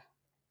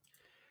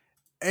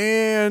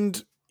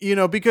 And you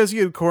know, because he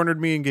had cornered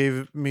me and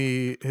gave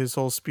me his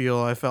whole spiel,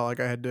 I felt like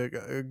I had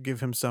to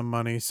give him some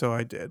money, so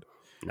I did.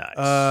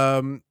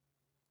 Nice.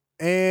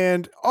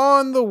 And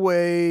on the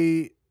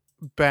way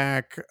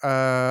back,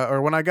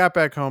 or when I got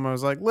back home, I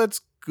was like, let's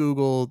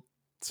Google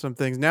some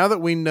things. Now that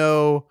we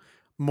know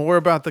more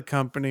about the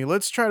company,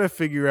 let's try to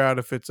figure out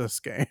if it's a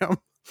scam.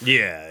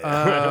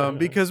 Yeah.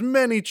 Because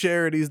many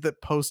charities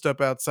that post up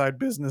outside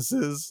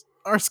businesses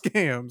are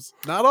scams.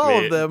 Not all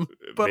of Me, them,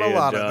 but a me and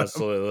lot of them.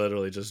 Jocelyn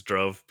literally just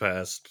drove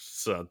past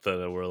something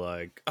and we're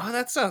like, oh,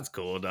 that sounds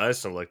cool.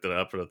 Nice. And looked it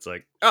up and it's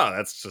like, oh,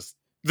 that's just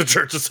the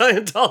Church of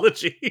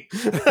Scientology.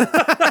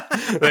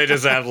 They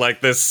just have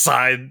like this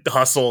side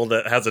hustle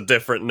that has a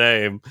different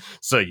name.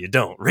 So you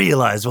don't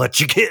realize what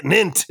you're getting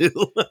into.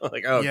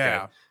 Like, okay.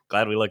 Yeah.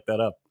 Glad we looked that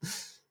up.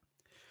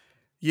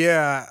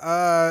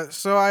 Yeah.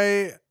 So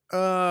I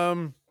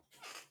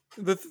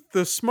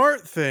the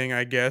smart thing,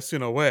 I guess,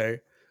 in a way,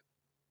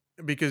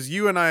 because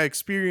you and I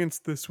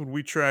experienced this when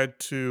we tried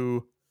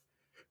to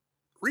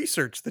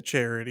research the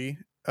charity.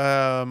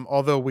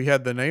 Although we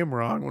had the name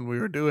wrong when we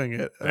were doing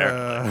it.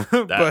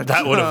 Apparently. But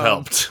That would have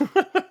helped.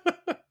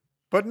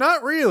 but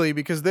not really,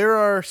 because there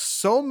are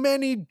so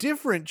many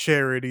different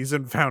charities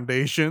and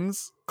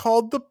foundations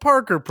called the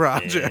Parker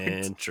Project.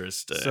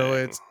 Interesting. So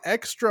it's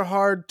extra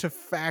hard to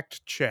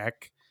fact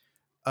check.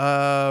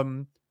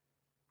 On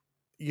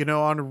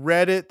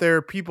Reddit, there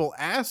are people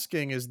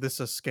asking, is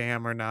this a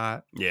scam or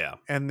not? Yeah.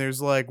 And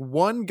there's like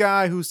one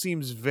guy who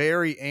seems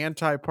very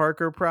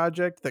anti-Parker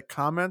Project that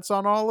comments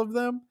on all of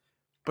them,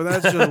 but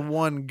that's just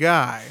one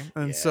guy.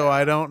 And so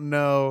I don't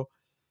know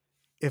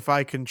if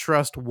I can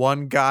trust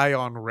one guy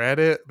on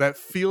Reddit. That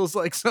feels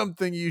like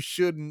something you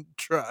shouldn't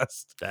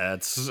trust.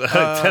 That's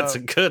a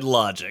good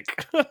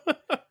logic.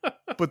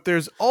 But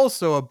there's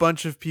also a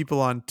bunch of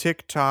people on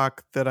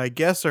TikTok that I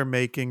guess are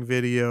making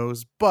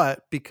videos,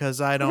 but because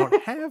I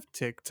don't have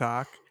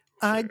TikTok,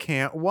 I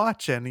can't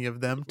watch any of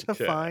them to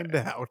find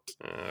out.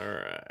 All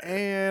right.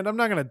 And I'm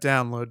not going to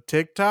download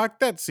TikTok.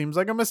 That seems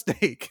like a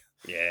mistake.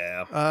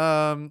 Yeah.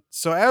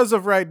 So as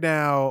of right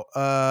now,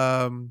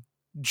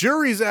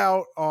 jury's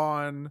out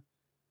on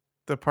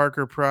the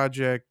Parker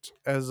Project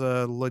as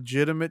a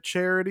legitimate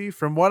charity.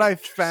 From what I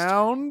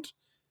found,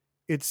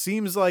 it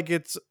seems like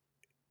it's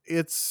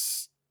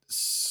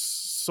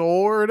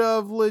sort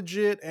of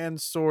legit and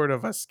sort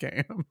of a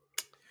scam.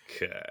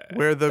 Okay.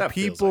 Where the That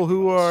feels people like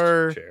who most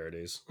are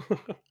charities.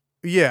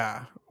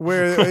 yeah,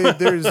 where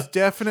there's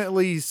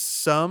definitely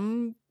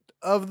some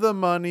of the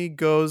money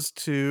goes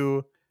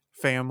to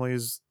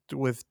families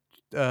with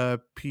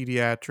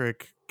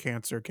pediatric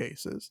cancer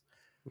cases.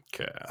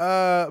 Okay.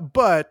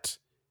 But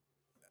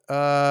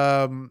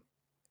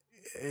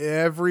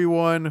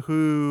everyone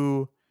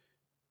who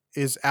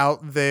is out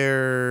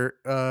there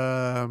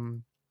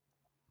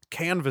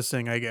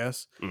canvassing, I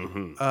guess,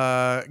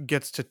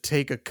 gets to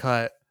take a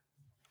cut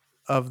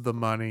of the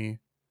money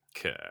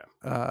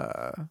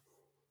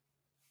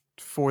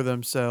for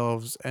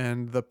themselves,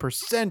 and the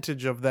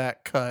percentage of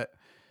that cut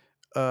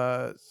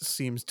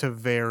seems to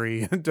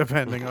vary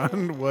depending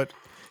on what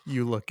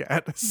you look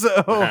at.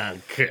 So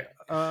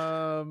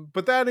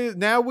but that is,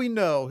 now we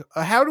know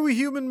How Do We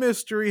Human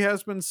mystery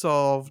has been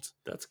solved.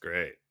 That's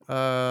great.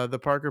 The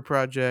Parker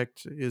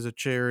Project is a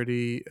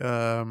charity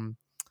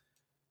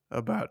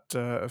about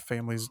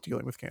families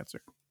dealing with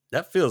cancer.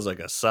 That feels like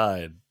a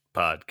side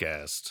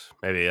podcast.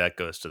 Maybe that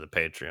goes to the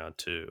Patreon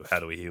too. How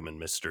Do We Human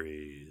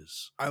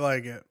Mysteries? I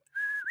like it.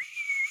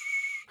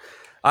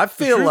 I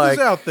feel the truth like is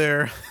out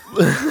there,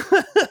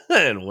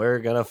 and we're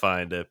gonna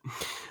find it.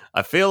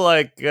 I feel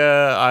like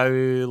I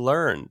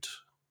learned.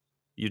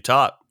 You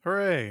taught.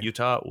 Hooray! You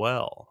taught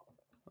well.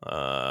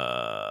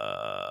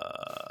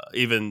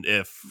 Even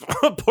if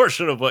a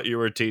portion of what you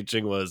were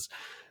teaching was,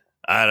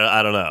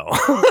 I don't know.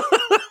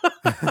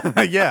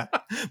 Yeah,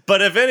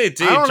 but if any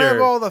teacher, I don't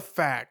have all the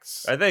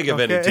facts. I think if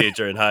any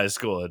teacher in high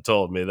school had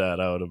told me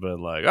that, I would have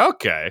been like,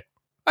 okay,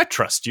 I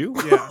trust you.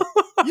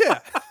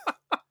 Yeah.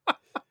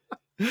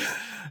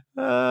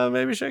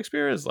 Maybe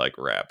Shakespeare is like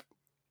rap.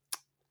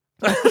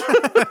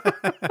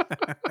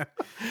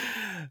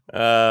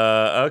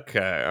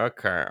 Okay.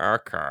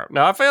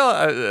 Now I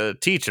feel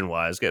teaching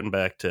wise, getting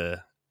back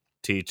to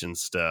teaching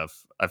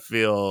stuff, I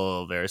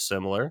feel very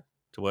similar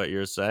to what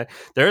you're saying.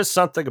 There is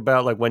something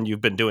about like when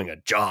you've been doing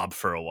a job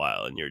for a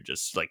while and you're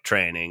just like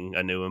training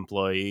a new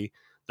employee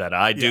that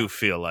I do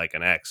feel like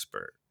an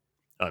expert.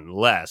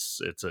 Unless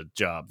it's a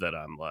job that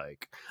I'm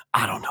like,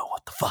 I don't know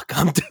what the fuck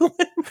I'm doing.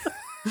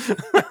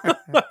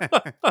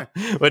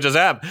 Which has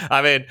happened.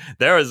 I mean,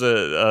 there was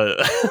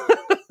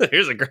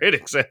here's a great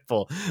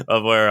example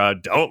of where I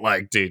don't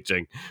like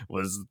teaching,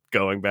 was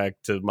going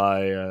back to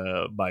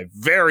my my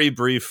very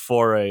brief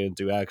foray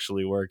into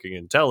actually working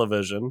in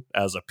television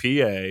as a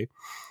PA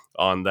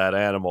on that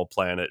Animal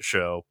Planet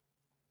show.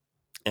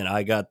 And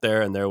I got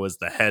there and there was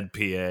the head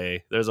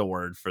PA. There's a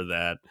word for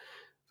that.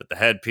 But the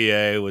head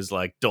PA was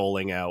like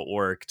doling out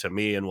work to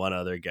me and one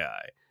other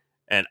guy.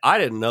 And I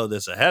didn't know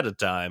this ahead of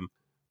time,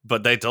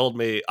 but they told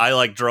me, I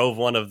like drove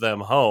one of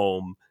them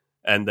home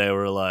and they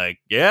were like,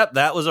 yep,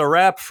 that was a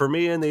wrap for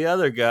me and the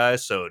other guy.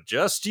 So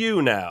just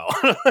you now.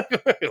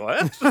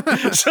 What?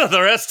 So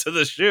the rest of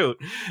the shoot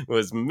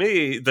was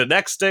me. The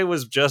next day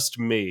was just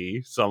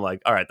me. So I'm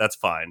like, all right, that's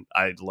fine.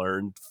 I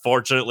learned.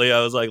 Fortunately, I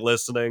was like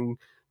listening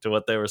to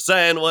what they were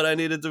saying, what I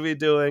needed to be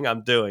doing.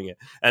 I'm doing it.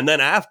 And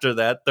then after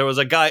that, there was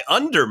a guy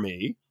under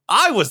me.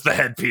 I was the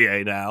head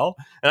PA now,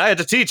 and I had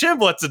to teach him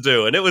what to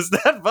do. And it was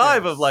that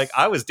vibe of like,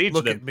 I was teaching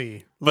Look him. at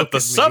me. But the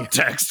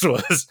subtext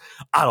was,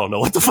 I don't know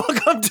what the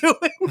fuck I'm doing.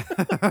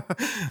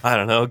 I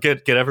don't know.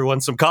 Get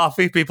everyone some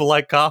coffee. People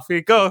like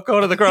coffee. Go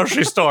to the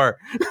grocery store.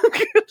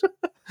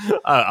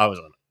 I was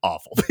an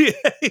awful PA.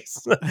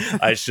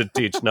 I should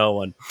teach no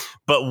one.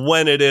 But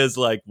when it is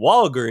like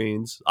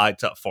Walgreens, I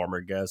taught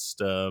former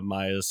guest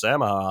Maya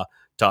Samaha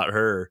taught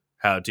her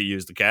how to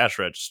use the cash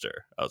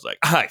register. I was like,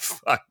 I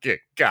fucking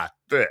got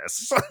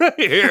this.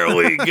 Here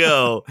we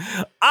go.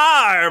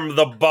 I'm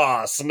the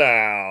boss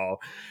now.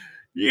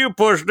 You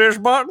push this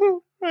button,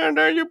 and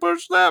then you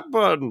push that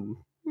button.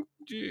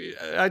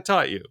 I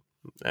taught you.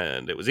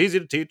 And it was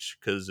easy to teach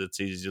because it's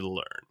easy to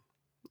learn.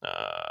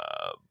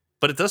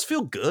 But it does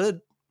feel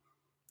good.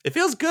 It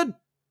feels good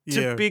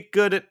to be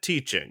good at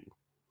teaching.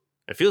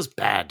 It feels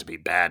bad to be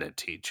bad at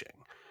teaching.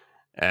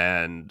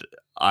 And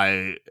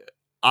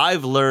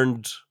I've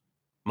learned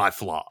my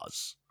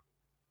flaws.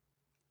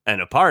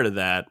 And a part of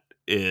that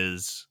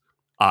is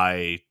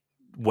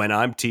when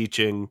I'm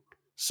teaching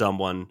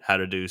someone how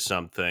to do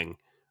something,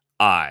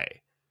 I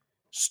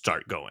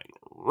start going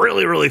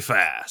really, really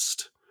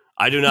fast.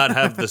 I do not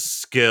have the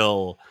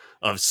skill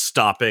of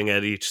stopping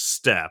at each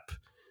step,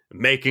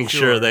 making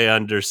sure they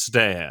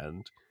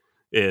understand.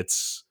 I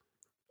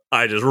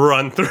just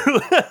run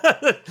through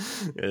at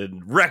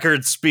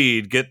record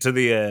speed, get to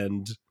the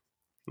end,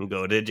 and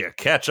go, did you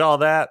catch all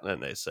that?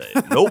 And they say,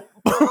 nope.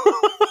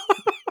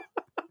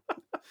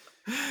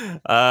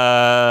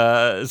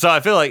 So I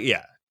feel like,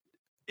 yeah,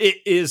 it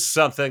is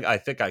something I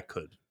think I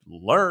could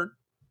learn.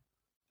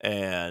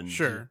 And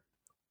sure.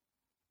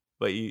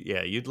 But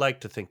you'd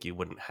like to think you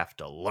wouldn't have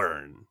to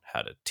learn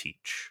how to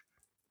teach.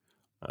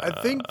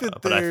 I think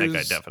that but I think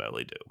I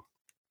definitely do.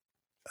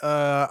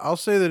 I'll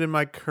say that in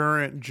my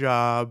current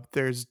job,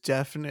 there's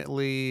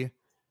definitely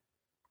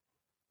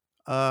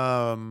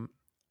a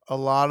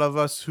lot of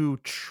us who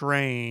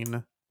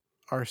train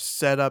are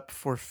set up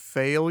for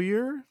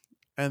failure.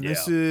 And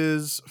this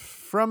is,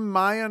 from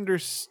my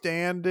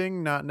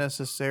understanding, not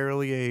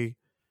necessarily a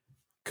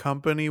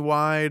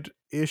company-wide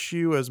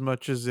issue as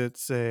much as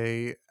it's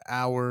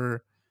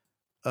our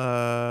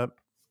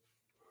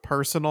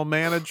personal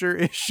manager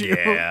issue.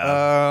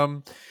 Yeah.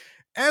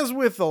 As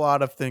with a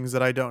lot of things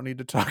that I don't need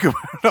to talk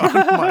about on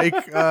mic,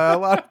 a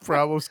lot of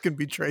problems can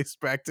be traced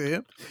back to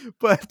him.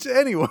 But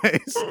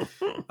anyways,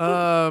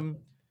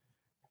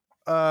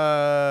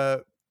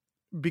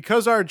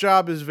 because our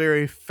job is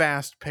very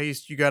fast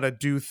paced, you got to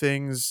do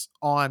things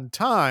on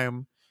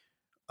time.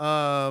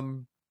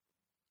 You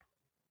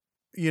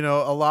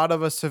know, a lot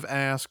of us have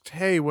asked,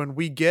 hey, when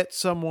we get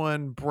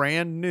someone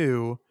brand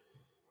new,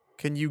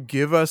 can you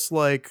give us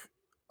like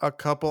a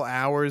couple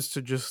hours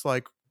to just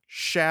like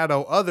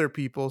shadow other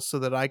people so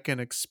that I can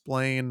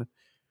explain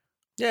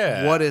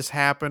what is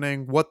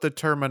happening, what the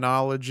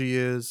terminology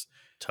is.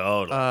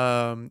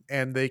 Totally.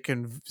 And they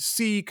can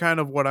see kind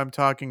of what I'm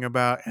talking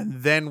about,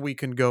 and then we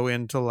can go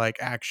into like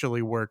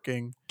actually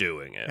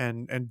doing it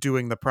and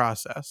doing the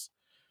process.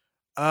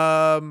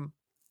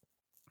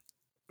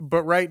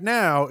 But right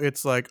now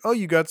it's like, oh,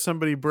 you got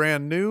somebody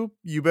brand new,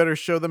 you better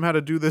show them how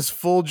to do this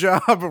full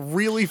job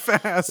really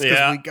fast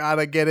because we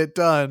gotta get it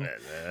done.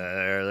 And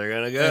there they're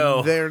gonna go.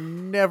 And they're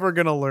never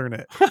gonna learn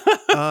it.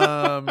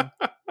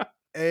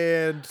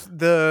 And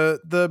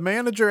the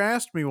manager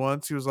asked me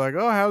once, he was like,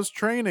 oh, how's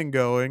training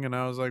going? And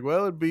I was like,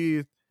 well, it'd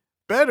be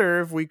better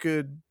if we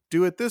could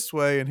do it this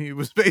way. And he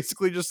was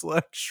basically just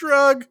like,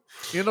 shrug,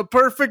 in a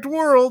perfect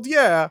world,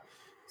 yeah.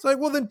 It's like,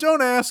 well, then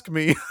don't ask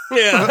me.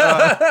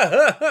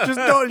 Yeah.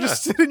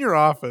 Just sit in your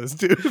office,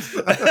 dude.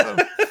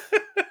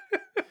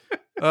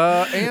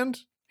 And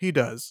he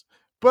does.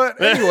 But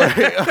anyway,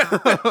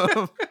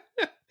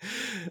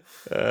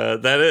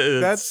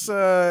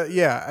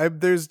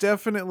 there's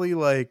definitely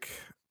like,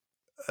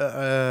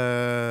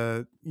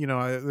 there's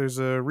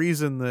a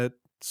reason that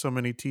so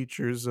many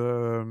teachers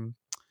are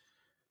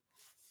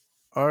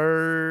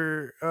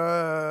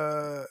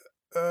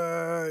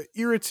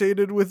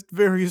irritated with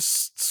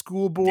various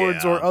school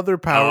boards or other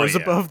powers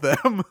above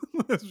them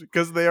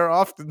because they are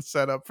often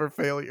set up for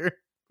failure.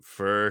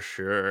 For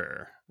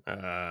sure.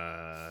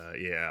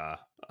 Yeah.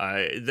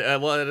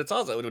 Well, it's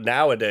also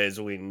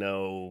nowadays we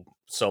know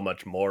so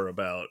much more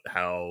about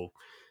how,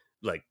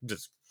 like,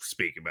 just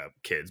speak about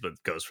kids, but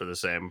it goes for the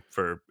same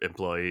for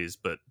employees,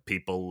 but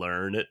people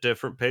learn at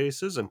different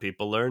paces and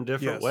people learn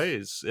different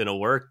ways. In a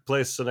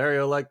workplace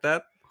scenario like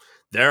that,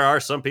 there are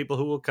some people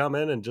who will come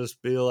in and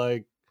just be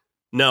like,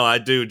 no, I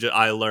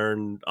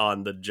learn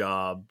on the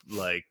job.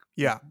 Like,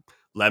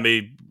 let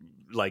me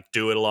like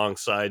do it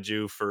alongside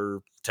you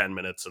for 10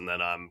 minutes and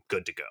then I'm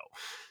good to go.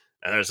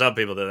 And there's some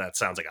people that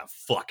sounds like a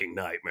fucking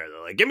nightmare.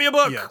 They're like, give me a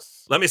book.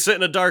 Let me sit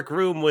in a dark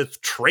room with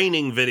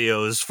training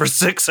videos for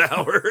 6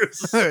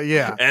 hours.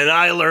 And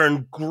I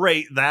learn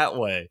great that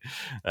way.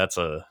 That's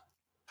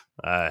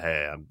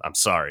hey, I'm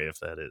sorry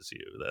if that is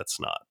you. That's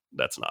not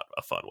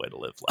a fun way to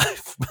live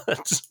life.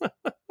 But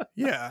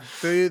Yeah.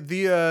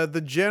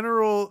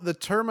 The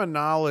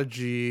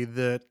terminology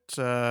that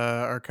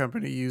our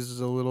company uses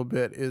a little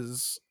bit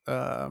is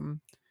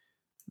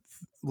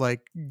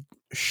like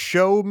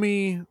show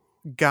me,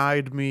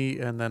 guide me,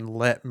 and then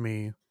let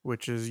me,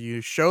 which is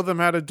you show them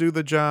how to do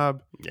the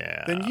job,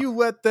 then Yeah. you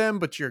let them,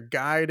 but you're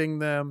guiding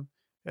them,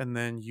 and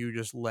then you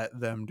just let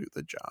them do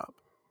the job.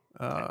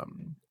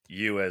 Um,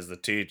 You as the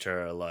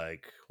teacher are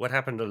like, what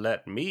happened to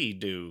let me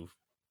do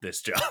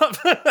this job?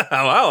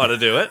 How I want to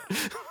do it.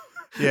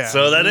 yeah,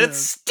 So that it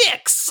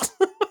sticks.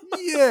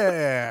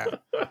 yeah.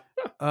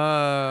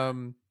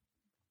 Um,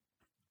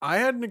 I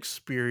had an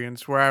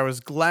experience where I was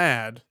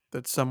glad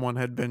that someone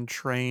had been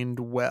trained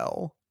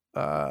well.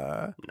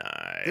 This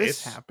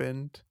Nice.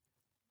 happened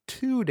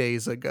 2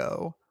 days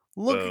ago.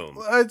 Look, Boom.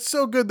 it's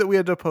so good that we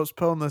had to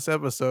postpone this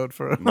episode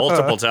for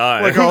Multiple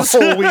like a times.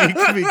 whole week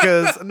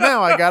because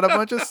now I got a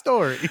bunch of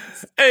stories.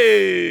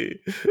 Hey.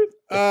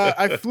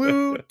 I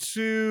flew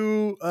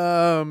to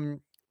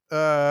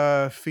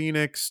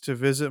Phoenix to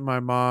visit my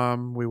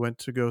mom. We went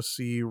to go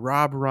see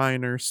Rob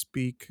Reiner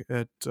speak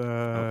at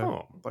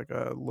Oh. like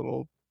a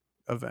little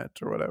event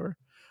or whatever.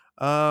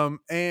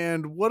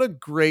 And what a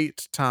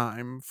great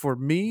time for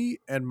me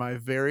and my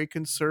very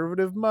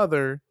conservative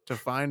mother to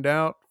find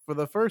out for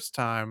the first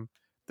time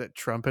that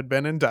Trump had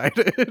been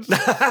indicted.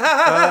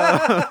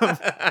 um,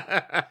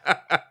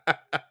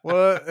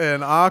 what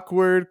an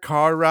awkward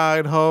car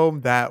ride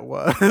home that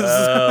was.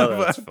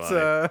 Oh, that's But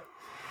funny.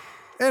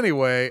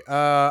 anyway,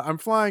 I'm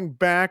flying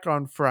back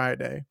on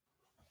Friday.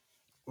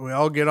 We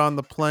all get on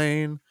the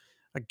plane.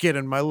 I get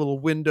in my little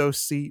window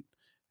seat.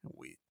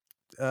 We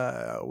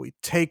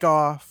take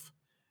off.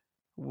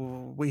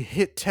 We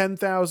hit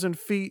 10,000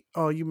 feet.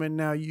 Oh, you may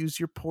now use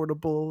your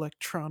portable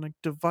electronic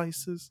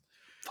devices.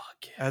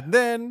 Fuck yeah. And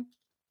then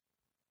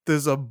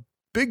there's a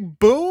big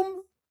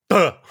boom,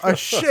 a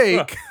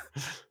shake.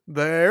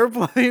 The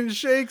airplane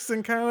shakes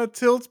and kind of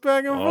tilts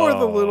back and forth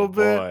a little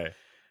bit. Boy.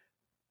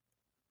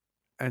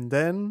 And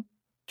then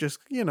just,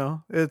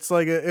 it's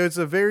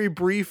a very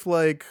brief,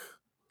 like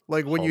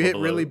when you hit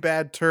really Hullabaloo.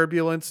 bad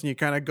turbulence and you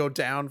kind of go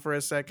down for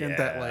a second,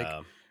 that like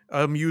Yeah.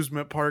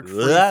 amusement park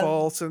free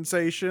fall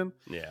sensation.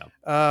 Yeah.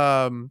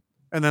 And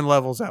then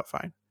levels out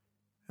fine.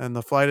 And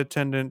the flight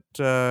attendant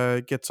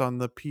gets on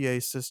the PA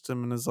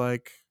system and is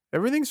like,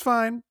 everything's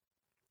fine.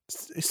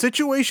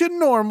 Situation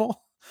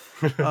normal.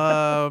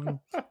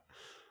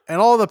 And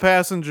all the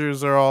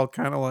passengers are all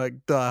kind of like,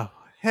 the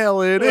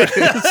hell it is.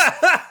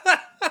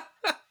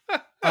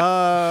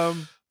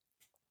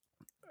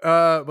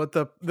 But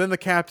then the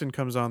captain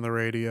comes on the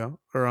radio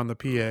or on the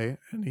PA,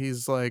 and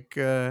he's like,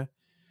 "Hey,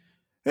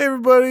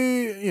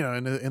 everybody!"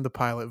 In the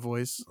pilot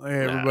voice,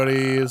 "Hey, everybody,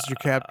 is your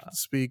captain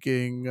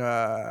speaking?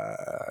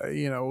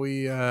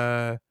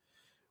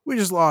 We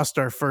just lost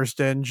our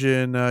first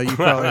engine. You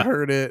probably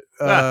heard it.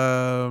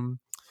 Kind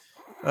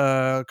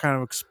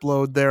of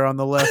explode there on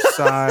the left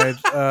side."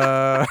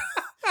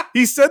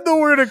 He said the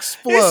word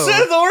explode. He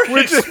said the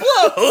word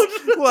explode.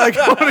 Like,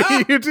 what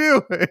are you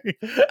doing?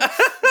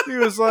 He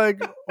was like,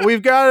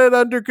 "We've got it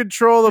under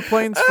control. The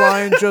plane's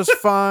flying just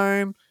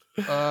fine.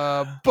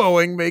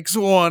 Boeing makes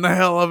one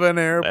hell of an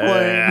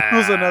airplane."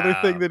 Was another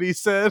thing that he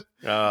said.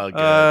 Oh,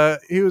 good.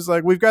 He was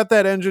like, "We've got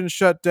that engine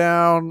shut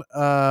down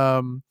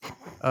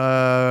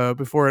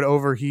before it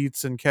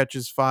overheats and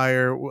catches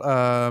fire.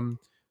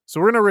 So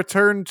we're gonna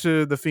return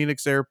to the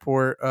Phoenix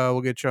airport.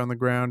 We'll get you on the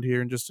ground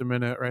here in just a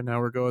minute. Right now,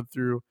 we're going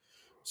through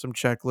some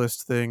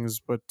checklist things,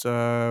 but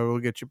we'll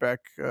get you back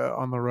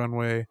on the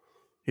runway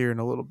here in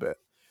a little bit."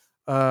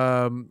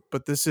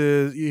 But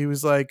he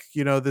was like,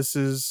 this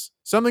is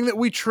something that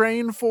we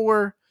train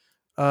for,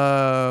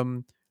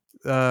 something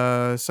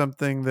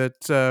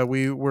that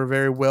we were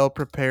very well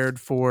prepared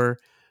for.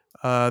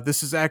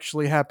 This has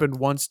actually happened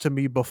once to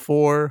me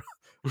before.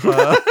 We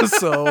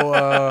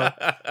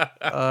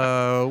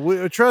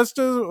trust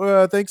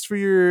us. Thanks for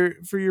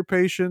your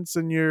patience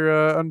and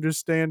your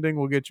understanding.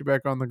 We'll get you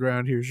back on the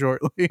ground here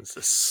shortly. This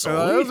is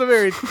That was a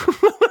very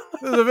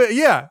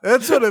yeah,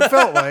 that's what it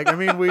felt like. I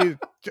mean, we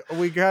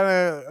kind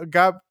of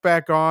got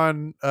back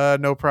on,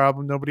 no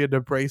problem. Nobody had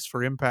to brace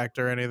for impact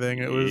or anything.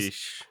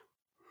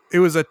 It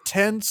was a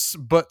tense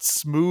but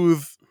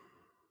smooth,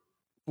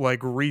 like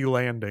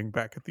re-landing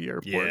back at the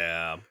airport.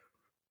 Yeah.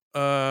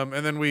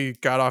 And then we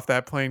got off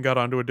that plane, got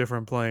onto a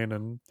different plane,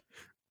 and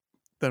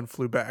then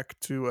flew back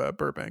to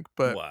Burbank.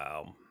 But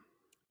wow.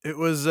 it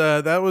was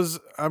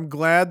I'm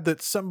glad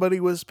that somebody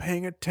was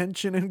paying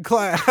attention in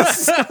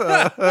class.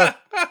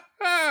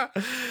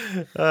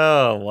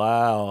 Oh,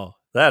 wow.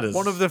 That is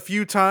one of the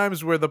few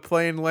times where the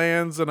plane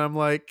lands and I'm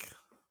like,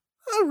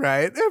 all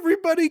right,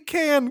 everybody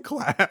can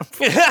clap.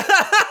 Okay,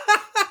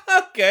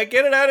 let's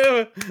get it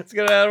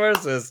out of our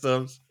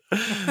systems.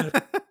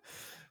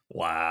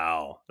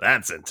 Wow,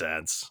 that's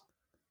intense.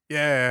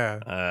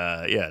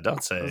 Yeah. Yeah,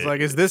 don't say I was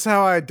like, is this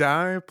how I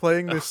die?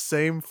 Playing this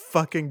same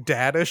fucking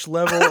daddish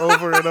level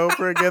over and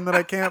over again that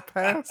I can't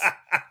pass?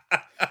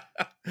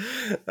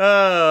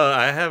 Oh,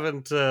 I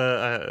haven't.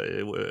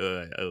 I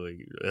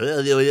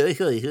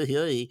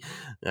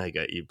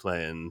got you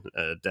playing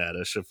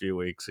Dadish a few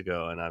weeks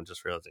ago, and I'm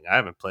just realizing I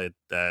haven't played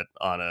that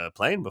on a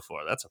plane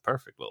before. That's a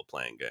perfect little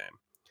plane game.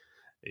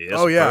 Yes,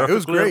 Oh a yeah, it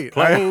was perfect little great.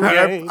 I,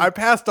 plane I game.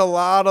 passed a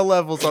lot of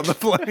levels on the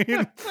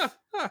plane.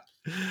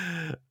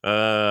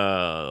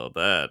 Oh,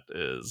 that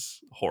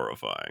is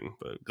horrifying.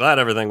 But glad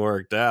everything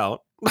worked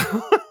out.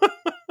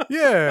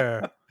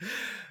 Yeah.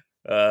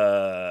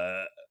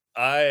 uh,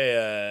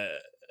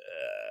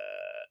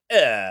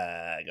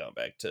 going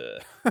back to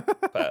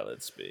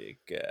pilot speak.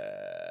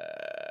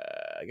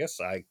 I guess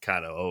I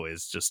kind of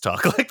always just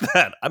talk like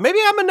that. Maybe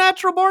I'm a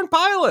natural born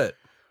pilot.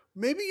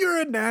 Maybe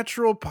you're a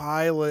natural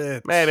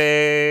pilot.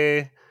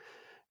 Maybe.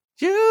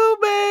 You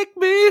make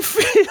me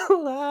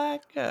feel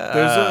like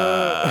There's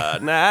a a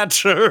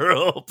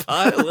natural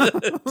pilot.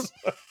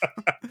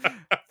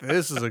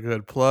 This is a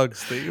good plug,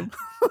 Steve.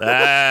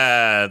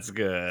 That's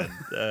good.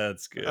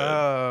 That's good.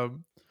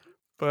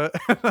 But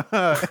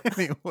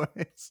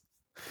anyways,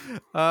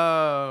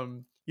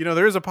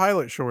 there is a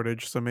pilot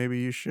shortage, so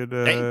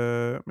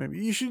Hey, maybe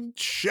you should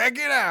check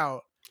it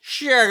out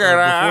check it before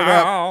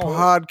that out.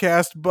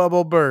 podcast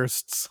bubble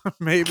bursts.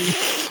 Maybe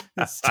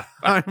it's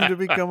time to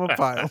become a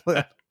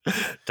pilot.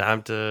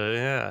 Time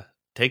to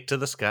take to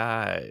the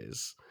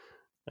skies.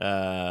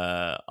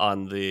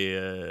 On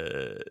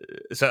the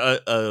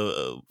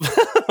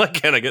why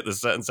can't I get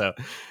this sentence out?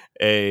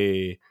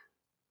 A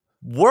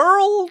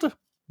world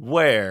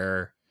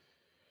where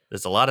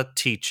there's a lot of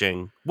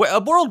teaching. A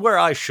world where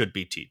I should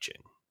be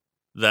teaching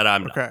that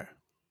I'm not, Okay.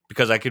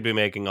 because I could be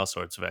making all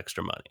sorts of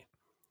extra money,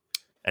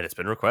 and it's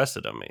been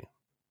requested of me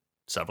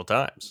several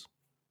times.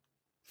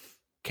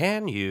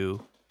 Can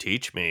you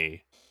teach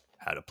me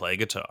how to play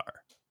guitar?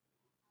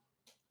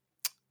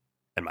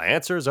 And my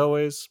answer is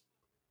always,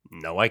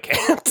 no, I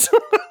can't.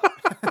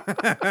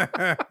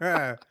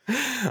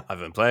 I've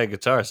been playing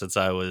guitar since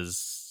I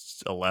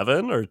was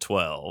 11 or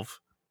 12.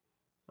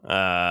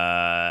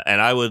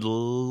 And I would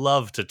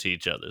love to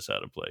teach others how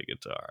to play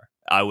guitar.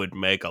 I would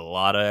make a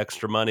lot of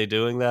extra money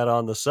doing that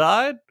on the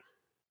side.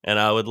 And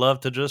I would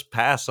love to just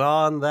pass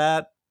on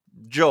that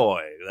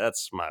joy.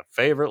 That's my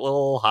favorite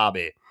little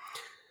hobby.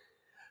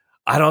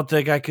 I don't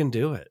think I can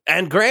do it.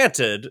 And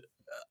granted,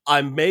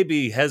 I may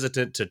be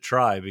hesitant to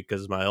try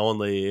because my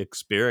only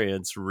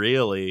experience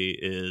really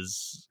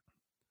is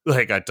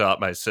like I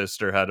taught my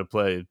sister how to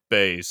play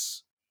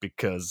bass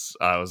because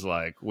I was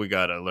like, we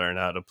got to learn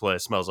how to play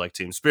Smells Like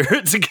Teen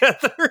Spirit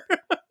together.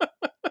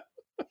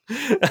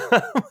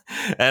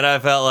 And I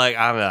felt like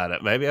I'm not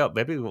it.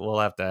 Maybe we'll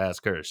have to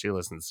ask her. She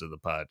listens to the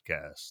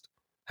podcast.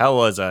 How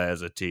was I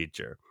as a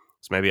teacher?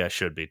 So maybe I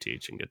should be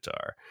teaching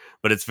guitar.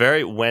 But it's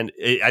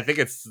I think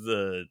it's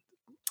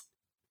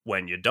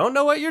when you don't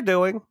know what you're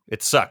doing,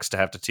 it sucks to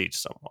have to teach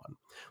someone.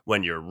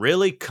 When you're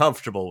really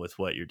comfortable with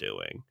what you're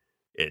doing,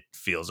 it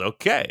feels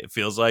okay. It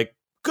feels like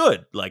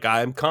good. Like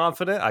I'm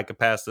confident I can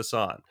pass this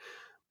on.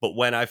 But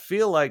when I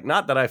feel like,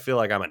 not that I feel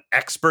like I'm an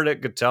expert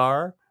at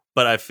guitar,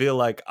 but I feel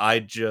like I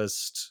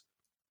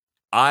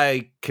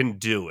can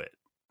do it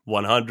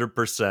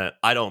 100%.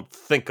 I don't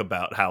think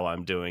about how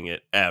I'm doing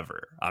it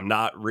ever. I'm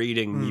not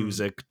reading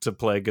music to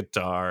play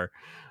guitar.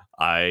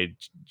 I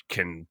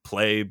can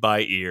play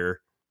by ear.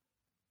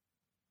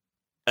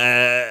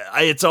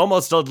 It's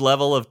almost a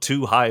level of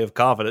too high of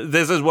confidence.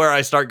 This is where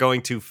I start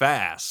going too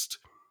fast.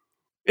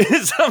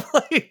 Is I'm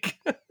like,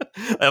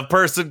 a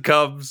person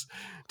comes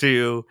to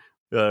you,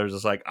 they're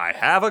just like, I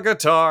have a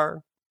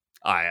guitar.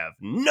 I have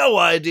no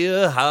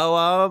idea how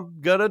I'm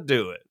gonna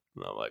do it.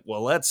 And I'm like,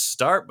 well, let's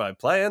start by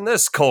playing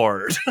this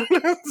chord.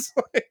 It's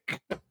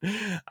like,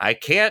 I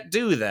can't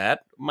do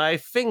that. My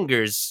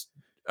fingers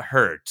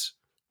hurt.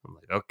 I'm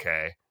like,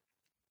 okay.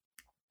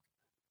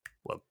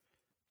 Well,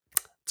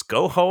 let's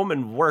go home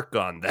and work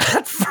on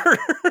that for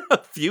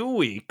a few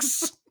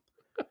weeks.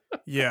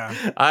 Yeah.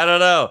 I don't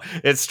know.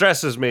 It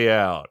stresses me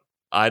out.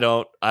 I've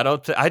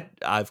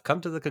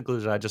come to the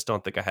conclusion I just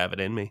don't think I have it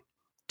in me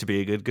to be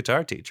a good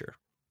guitar teacher.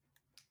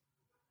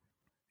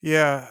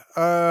 Yeah.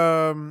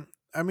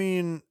 I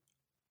mean,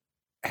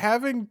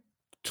 having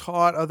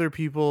taught other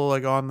people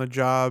like on the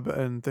job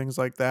and things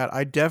like that,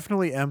 I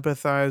definitely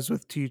empathize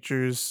with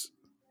teachers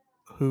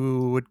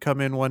who would come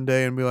in one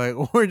day and be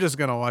like, "We're just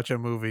gonna watch a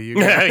movie, you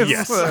guys."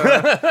 Yes.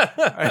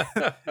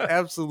 I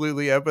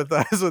absolutely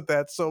empathize with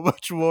that so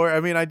much more. I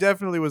mean, I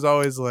definitely was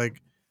always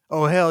like,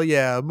 "Oh hell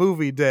yeah,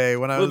 movie day"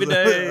 when I Movie was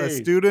a day.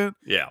 student.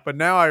 Yeah. But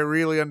now I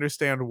really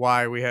understand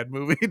why we had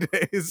movie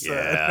days.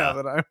 Yeah. Now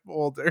that I'm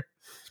older.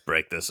 Let's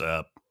break this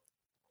up.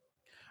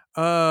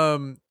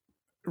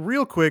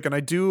 Real quick, and I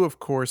do of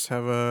course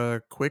have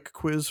a quick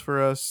quiz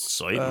for us.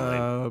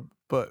 Certainly.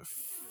 But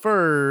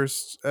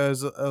first,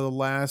 as a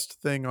last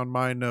thing on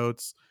my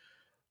notes,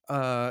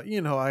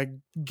 I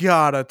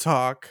gotta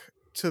talk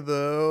to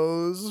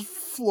those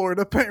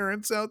Florida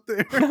parents out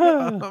there.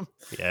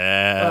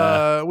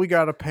 Yeah. We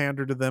gotta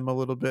pander to them a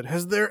little bit.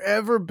 Has there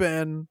ever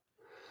been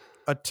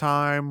a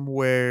time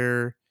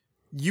where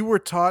you were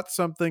taught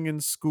something in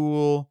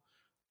school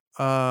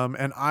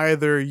And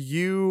either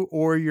you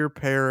or your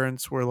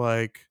parents were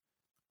like,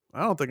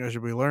 I don't think I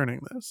should be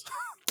learning this.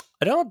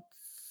 I don't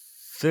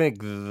think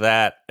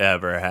that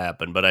ever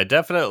happened, but I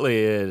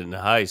definitely in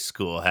high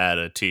school had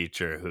a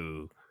teacher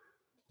who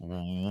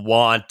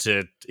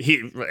wanted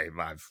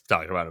I've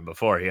talked about him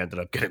before. He ended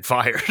up getting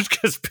fired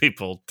because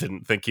people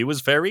didn't think he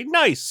was very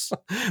nice.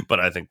 But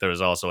I think there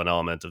was also an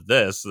element of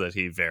this that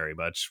he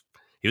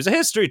was a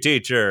history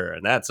teacher,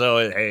 and that's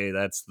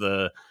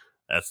the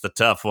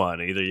tough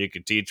one. Either you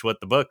can teach what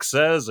the book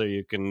says, or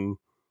you can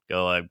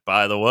go like,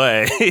 by the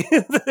way,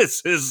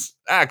 this is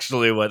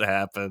actually what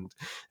happened.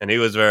 And he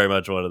was very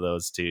much one of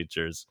those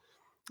teachers,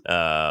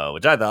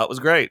 which I thought was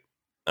great.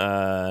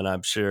 And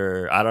I'm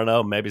sure, I don't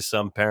know, maybe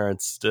some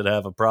parents did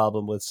have a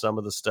problem with some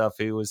of the stuff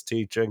he was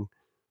teaching,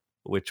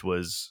 which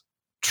was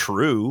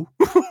true.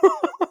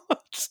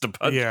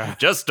 Yeah.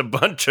 Just a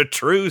bunch of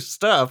true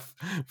stuff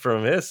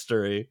from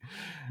history.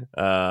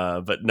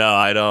 But no,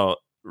 I don't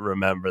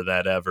remember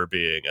that ever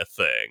being a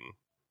thing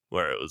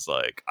where it was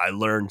like, I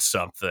learned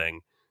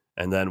something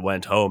and then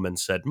went home and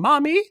said,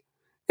 Mommy,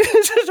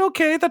 is it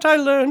okay that I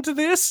learned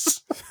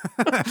this?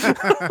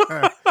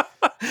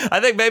 I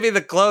think maybe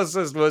the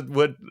closest would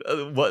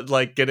what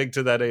like getting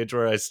to that age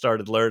where I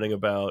started learning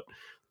about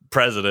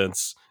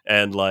presidents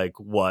and like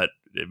what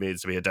it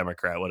means to be a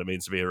Democrat, what it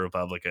means to be a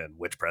Republican,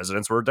 which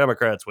presidents were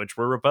Democrats, which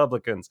were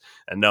Republicans,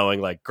 and knowing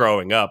like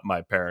growing up,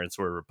 my parents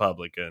were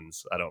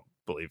Republicans. I don't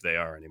believe they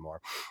are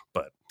anymore,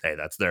 but hey,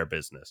 that's their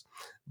business.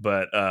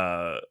 But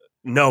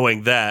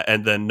knowing that,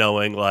 and then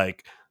knowing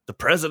like the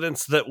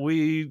presidents that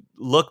we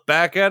look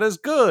back at as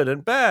good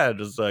and bad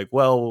is like,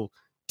 well,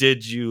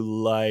 did you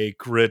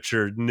like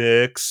Richard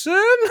Nixon?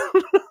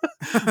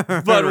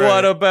 But what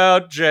Right.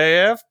 about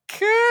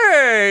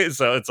JFK?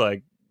 So it's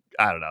like,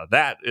 I don't know.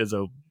 That is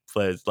a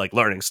place like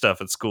learning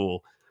stuff at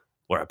school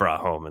where I brought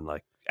home and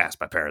like asked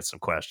my parents some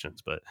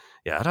questions. But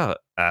yeah,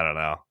 I don't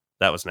know.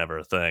 That was never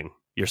a thing.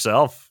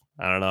 Yourself?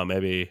 I don't know.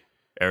 Maybe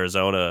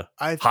Arizona,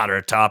 I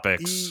hotter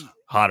topics, e-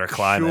 hotter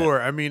climate.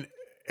 sure. I mean,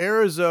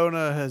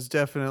 Arizona has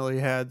definitely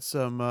had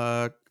some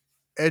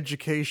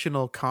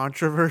educational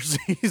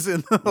controversies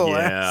in the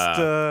last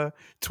Yeah.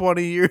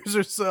 20 years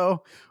or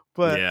so,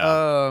 but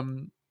Yeah.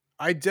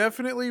 I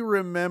definitely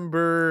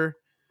remember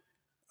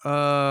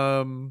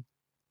um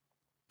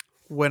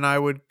when I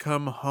would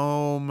come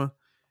home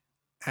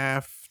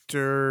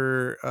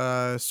after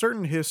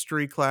certain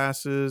history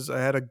classes. I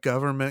had a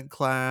government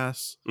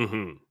class,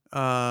 Hmm.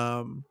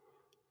 um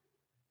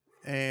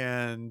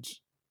and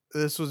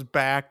this was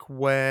back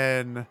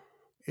when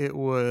it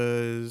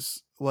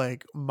was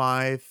like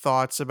my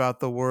thoughts about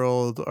the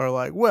world are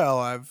like, well,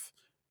 I've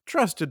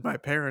trusted my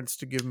parents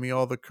to give me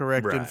all the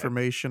correct Right.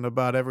 information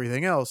about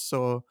everything else,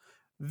 so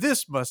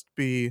this must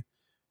be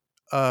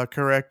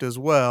correct as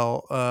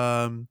well.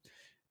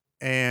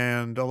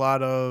 And a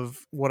lot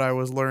of what I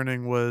was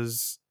learning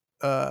was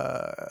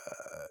uh,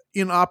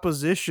 in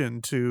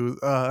opposition to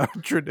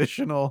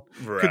traditional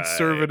Right.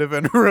 conservative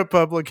and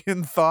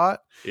Republican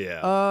thought.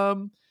 Yeah.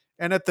 Um,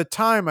 and at the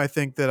time, I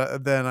think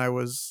that then I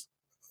was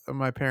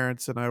my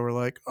parents and I were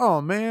like, "Oh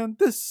man,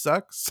 this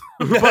sucks,"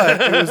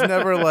 but it was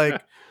never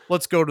like,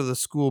 "Let's go to the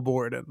school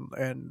board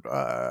and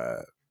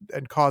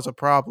cause a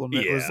problem."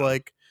 It was Yeah.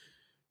 like,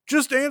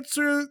 just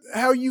answer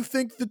how you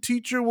think the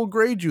teacher will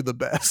grade you the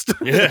best.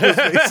 It was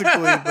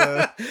basically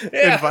the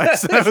Yeah.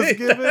 advice that I was See,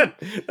 given.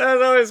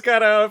 that's always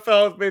kind of how it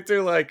felt with me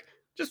too. Like,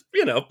 just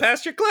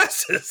pass your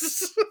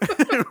classes.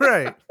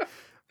 Right.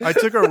 I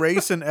took a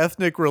race and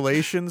ethnic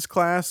relations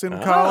class in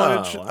Oh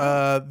college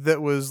wow. that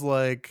was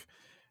like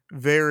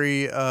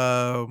very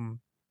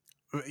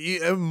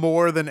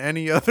more than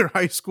any other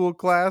high school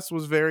class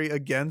was very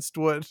against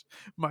what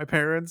my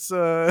parents in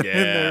Yeah,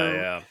 their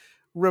yeah.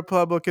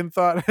 Republican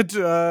thought had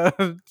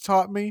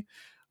taught me.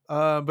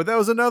 But that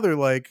was another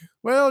like,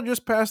 well,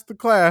 just pass the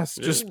class.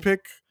 Just Yeah.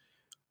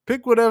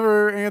 pick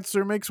whatever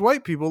answer makes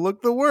white people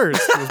look the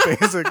worst. Was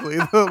basically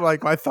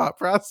like my thought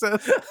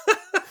process.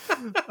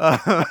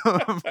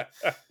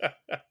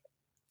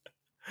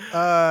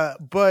 Um,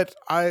 but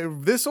I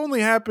this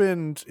only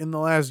happened in the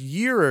last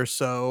year or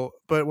so.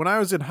 But when I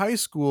was in high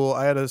school,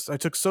 I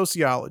took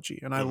sociology,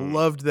 and I Hmm.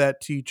 loved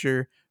that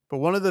teacher. But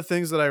one of the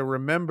things that I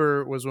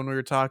remember was when we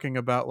were talking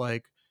about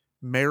like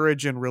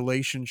marriage and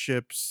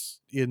relationships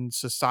in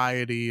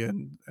society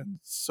and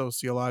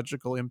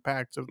sociological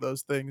impacts of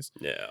those things.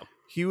 Yeah.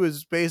 He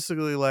was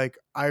basically like,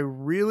 I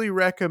really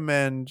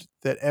recommend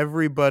that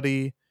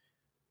everybody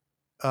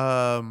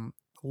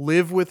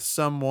live with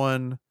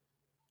someone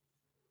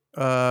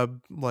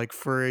like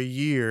for a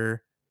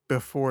year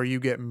before you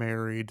get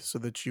married so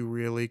that you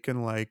really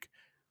can like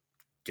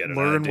Get an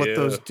learn what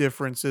those idea.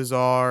 differences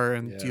are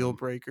and Yeah. deal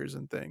breakers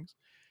and things.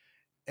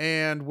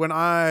 And when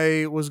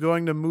I was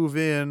going to move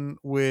in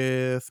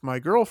with my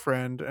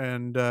girlfriend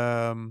and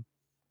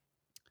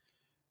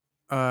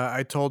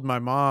I told my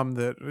mom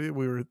that we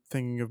were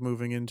thinking of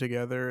moving in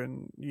together,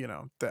 and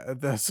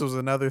this was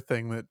another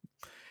thing that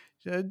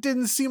It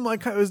didn't seem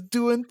like I was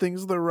doing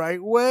things the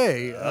right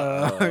way. You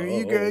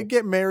Oh.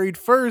 get married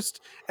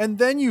first, and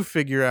then you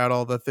figure out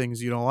all the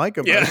things you don't like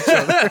about Yeah. each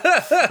other.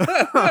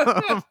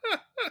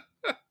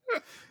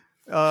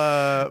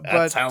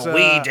 That's But how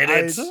we did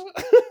it.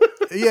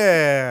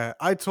 yeah,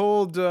 I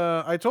told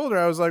her,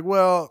 I was like,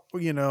 well,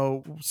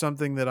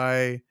 something that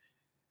I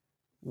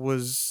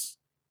was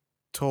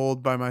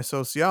told by my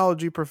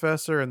sociology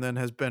professor, and then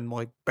has been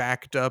like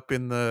backed up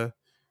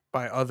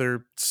by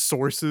other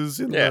sources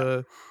in Yeah.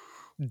 the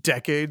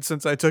decade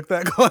since I took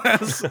that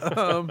class.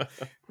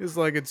 Is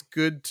like, it's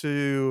good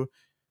to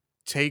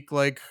take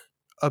like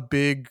a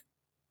big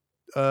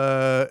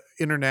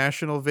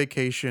international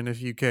vacation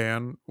if you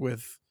can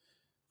with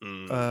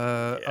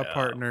a Yeah.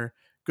 partner.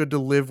 Good to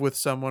live with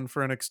someone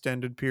for an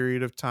extended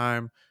period of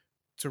time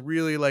to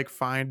really like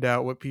find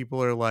out what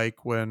people are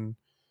like when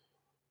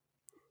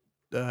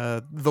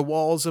the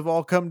walls have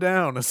all come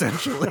down,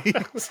 essentially.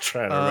 I was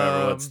trying to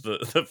remember what's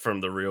the from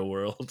the real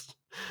world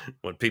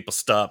when people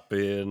stop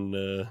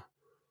being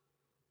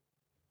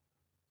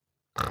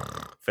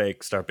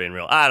fake, start being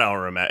real. I don't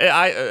remember.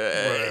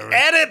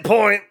 Edit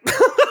point.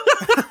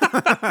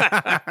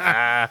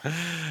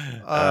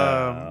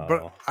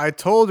 But I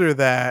told her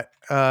that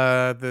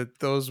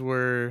those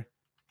were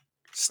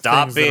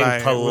stop things that being I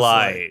was like,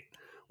 polite.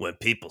 When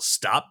people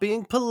stop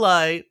being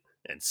polite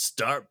and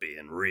start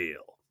being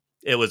real,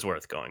 it was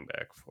worth going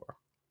back for.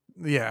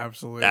 yeah,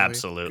 absolutely.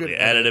 Absolutely. Good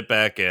Edit it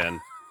back in.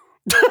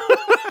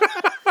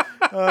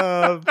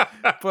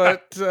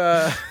 But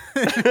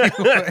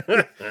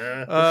anyway,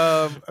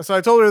 so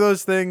I told her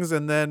those things,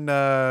 and then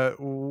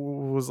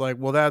was like,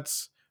 well,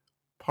 that's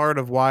part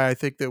of why I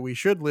think that we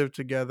should live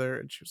together.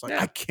 And she was like,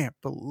 Yeah. I can't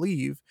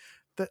believe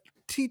that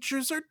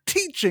teachers are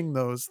teaching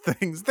those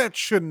things. That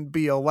shouldn't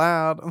be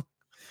allowed.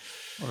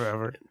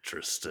 Whatever.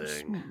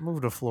 Interesting. Just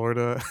move to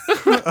Florida.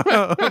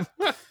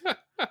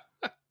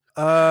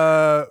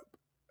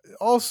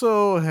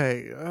 Also,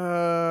 hey,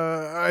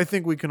 I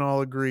think we can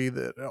all agree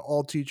that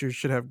all teachers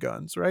should have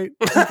guns, right?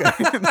 Okay.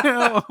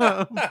 Now,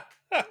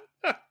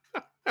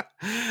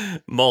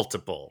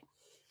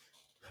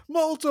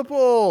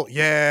 Multiple.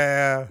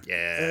 Yeah.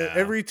 Yeah.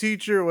 Every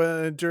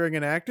teacher, during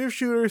an active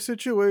shooter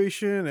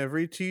situation,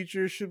 every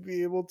teacher should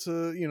be able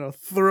to,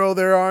 throw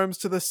their arms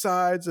to the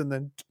sides, and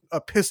then a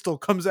pistol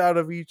comes out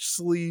of each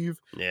sleeve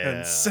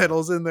and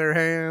settles in their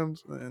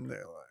hands, and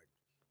they're like,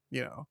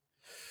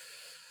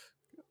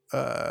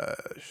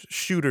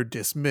 shooter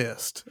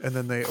dismissed, and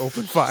then they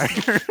open fire.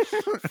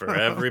 For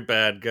every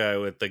bad guy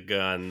with the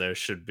gun, there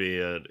should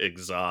be an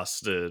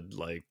exhausted,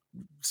 like,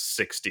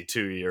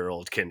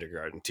 62-year-old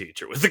kindergarten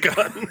teacher with a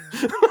gun.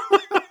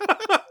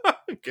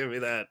 Give me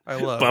that I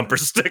love bumper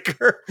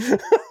sticker.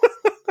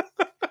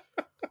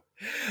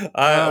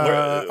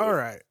 All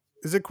right.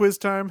 Is it quiz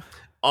time?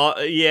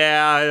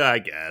 Yeah, I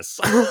guess.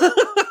 I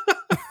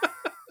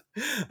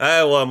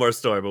have one more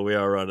story, but we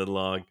are running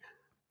long.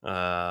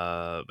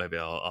 Maybe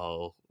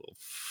I'll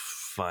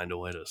find a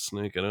way to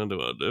sneak it into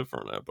a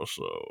different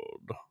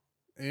episode.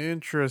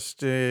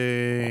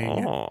 Interesting.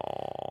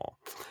 Oh,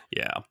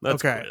 yeah,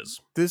 that's okay.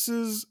 quiz. This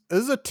is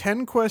a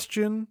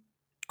 10-question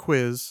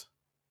quiz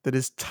that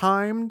is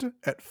timed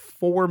at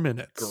 4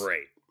 minutes.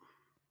 Great.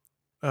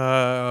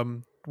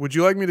 Would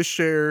you like me to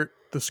share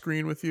the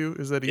screen with you?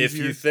 Is that easier? If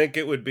you think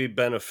it would be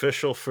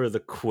beneficial for the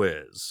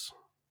quiz.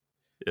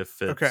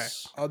 If it's... Okay,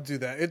 I'll do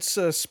that. It's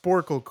a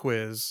Sporkle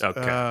quiz.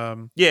 Okay.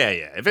 Yeah.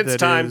 If it's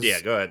timed,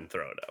 go ahead and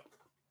throw it up.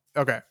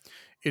 Okay.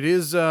 It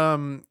is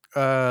an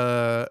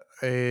Are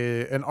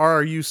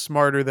You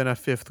Smarter Than a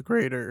Fifth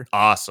Grader?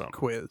 Awesome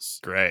quiz.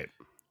 Great.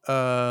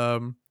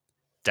 Doubt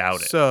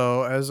it.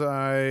 So as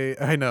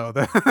I know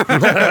that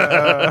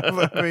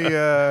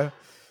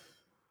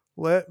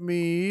let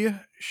me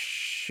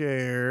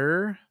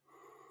share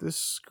this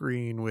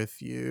screen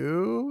with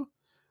you.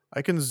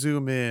 I can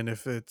zoom in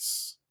if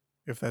that's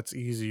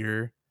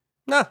easier.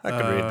 Nah, I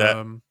can read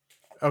that.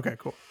 Okay,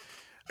 cool.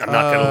 I'm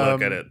not gonna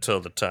look at it till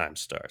the time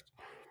starts.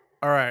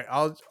 All right,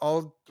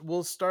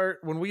 we'll start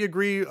when we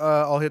agree.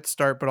 I'll hit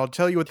start, but I'll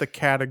tell you what the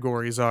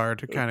categories are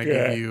to kind of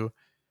give you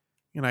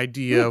an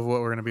idea of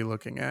what we're going to be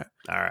looking at.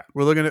 All right,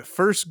 we're looking at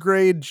first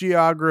grade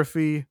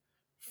geography,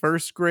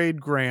 first grade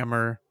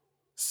grammar,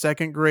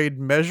 second grade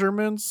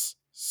measurements,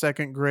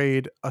 second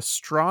grade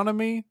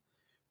astronomy,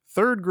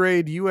 third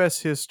grade U.S.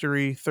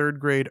 history, third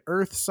grade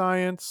earth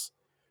science,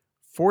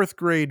 fourth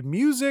grade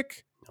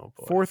music,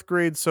 fourth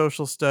grade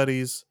social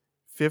studies,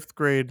 fifth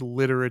grade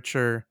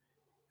literature,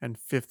 and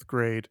fifth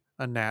grade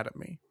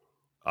anatomy.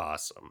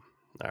 Awesome.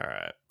 All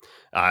right.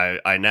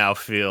 I now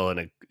feel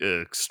an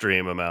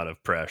extreme amount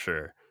of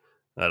pressure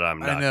that I'm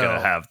not going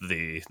to have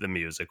the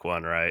music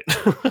one right.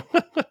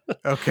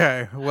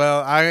 Okay.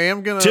 Well, I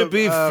am going to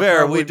be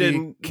fair, we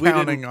didn't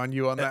counting on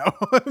you on that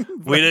one.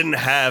 We didn't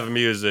have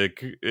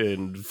music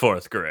in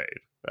fourth grade.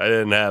 I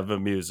didn't have a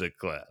music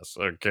class.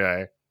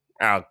 Okay.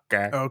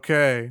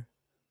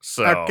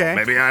 So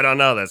maybe I don't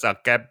know this.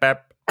 Okay,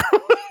 Pep.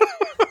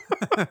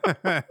 All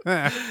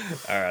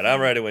right,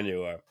 I'm ready when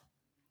you are.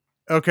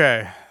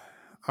 Okay.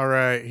 All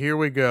right, here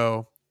we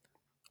go.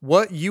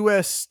 What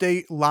U.S.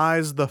 state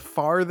lies the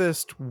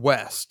farthest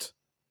west?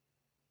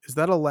 Is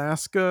that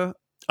Alaska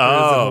or is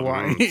it Oh,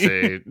 Hawaii?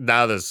 see,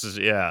 now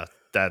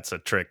that's a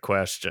trick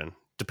question.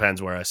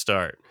 Depends where I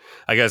start.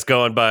 I guess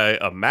going by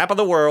a map of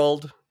the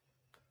world.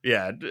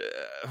 Yeah.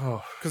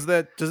 Because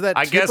does that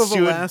I tip guess of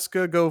you would.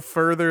 Alaska go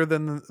further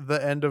than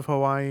the end of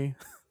Hawaii?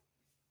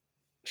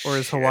 Or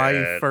is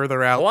Hawaii Shit.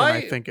 further out than I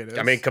Hawaii? think it is?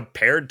 I mean,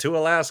 compared to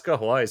Alaska,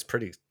 Hawaii's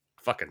pretty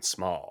fucking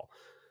small.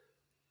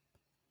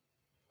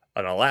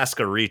 An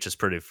Alaska reach is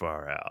pretty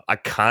far out. I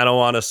kind of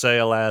want to say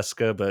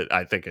Alaska, but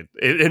I think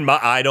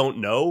I don't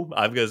know.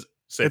 I'm going to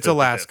say It's 50-50.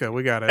 Alaska.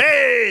 We got it.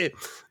 Hey!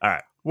 All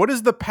right. What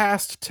is the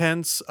past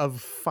tense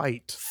of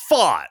fight?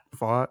 Fought.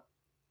 Fought.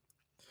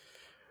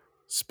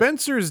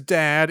 Spencer's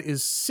dad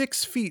is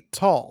 6 feet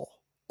tall.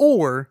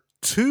 Or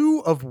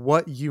 2 of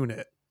what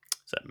unit?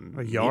 Is that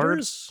A yard?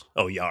 meters?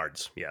 Oh,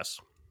 yards. Yes.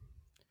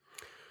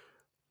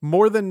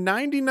 More than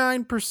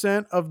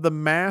 99% of the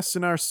mass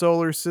in our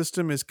solar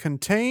system is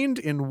contained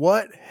in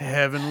what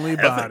heavenly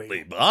body?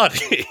 Heavenly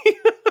body.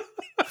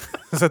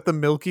 Is that the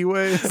Milky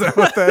Way? Is that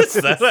what that is?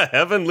 Is that a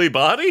heavenly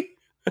body?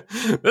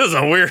 This is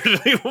a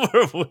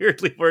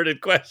weirdly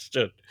worded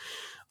question.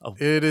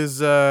 It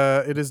is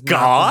not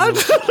God?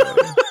 the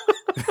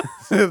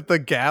Milky Way. The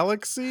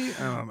galaxy?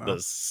 I don't know.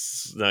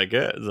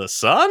 The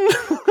sun?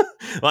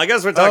 Well, I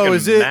guess we're talking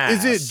is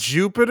mass. it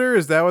Jupiter?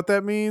 Is that what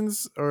that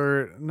means?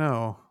 Or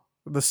no?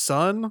 The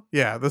sun?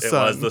 Yeah, the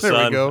sun. It was the there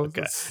sun. we go.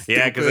 Okay. That's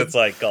Yeah, because stupid. it's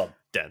like all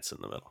dense in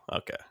the middle.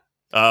 Okay.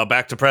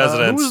 Back to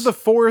presidents. Who was the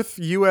 4th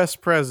U.S.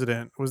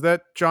 president? Was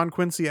that John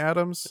Quincy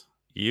Adams?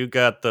 You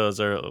got those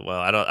early. Well,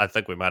 I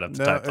think we might have to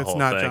No, type the it's whole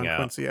not thing John out.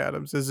 Quincy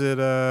Adams. Is it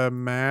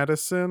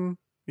Madison?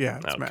 Yeah,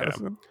 it's Okay.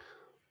 Madison.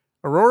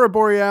 Aurora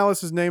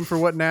Borealis is named for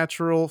what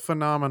natural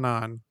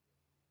phenomenon?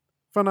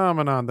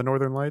 The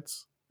Northern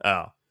Lights.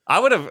 Oh,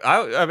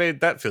 I mean,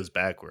 that feels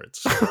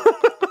backwards.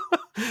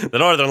 The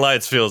Northern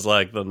Lights feels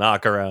like the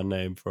knockaround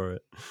name for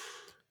it.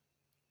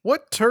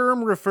 What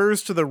term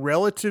refers to the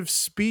relative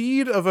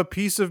speed of a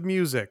piece of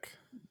music?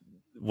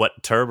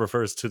 What term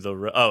refers to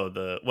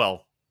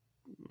well,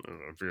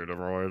 a few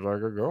different ways I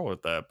could go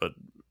with that, but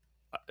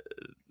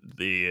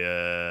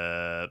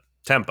the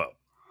tempo.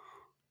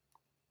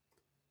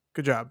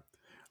 Good job.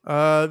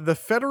 The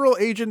federal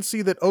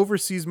agency that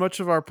oversees much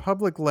of our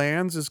public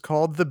lands is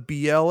called the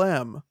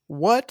BLM.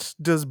 What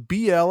does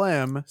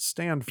BLM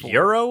stand for?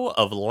 Bureau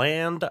of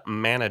Land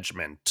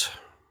Management.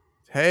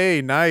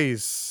 Hey,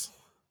 nice.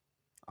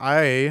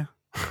 I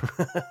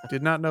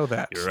did not know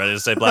that. You ready to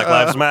say Black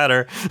Lives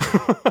Matter?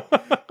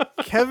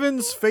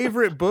 Kevin's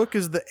favorite book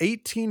is the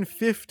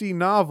 1850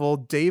 novel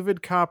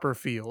David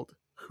Copperfield.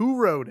 Who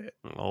wrote it?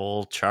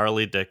 Old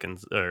Charlie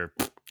Dickens,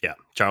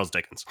 Charles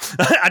Dickens.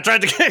 I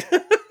tried to get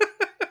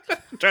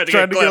Tried to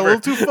get a little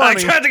too funny. I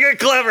tried to get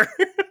clever.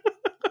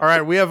 All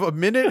right, we have a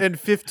minute and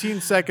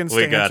 15 seconds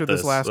We to got answer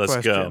this this. last Let's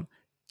question. go.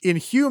 In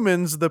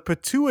humans, the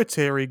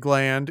pituitary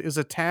gland is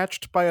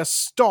attached by a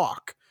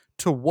stalk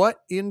to what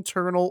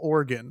internal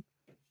organ?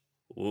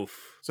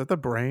 Oof. Is that the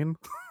brain?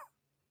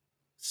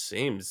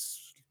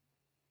 Seems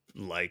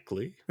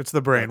likely. It's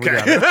the brain. Okay. We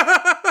got it.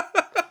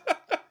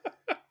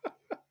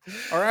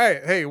 All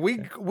right. Hey, we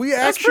That's pretty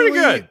actually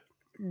good.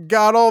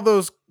 got all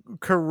those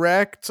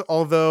correct.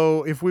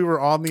 Although if we were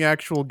on the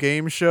actual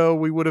game show,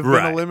 we would have been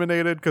Right.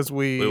 eliminated because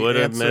we would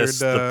have answered missed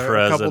the a couple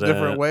president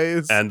different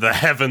ways. And the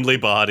heavenly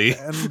body.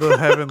 And the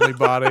heavenly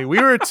body. We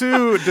were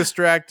too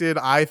distracted,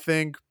 I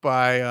think,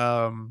 by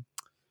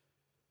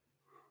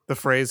the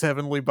phrase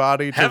heavenly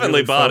body. Heavenly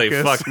really body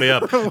focus. fucked me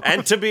up.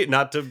 And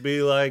not to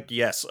be like,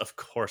 yes, of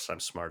course I'm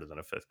smarter than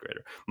a 5th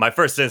grader. My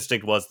first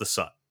instinct was the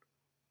sun.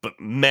 But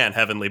man,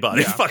 heavenly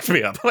body fucked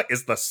me up. Like,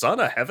 is the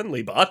sun a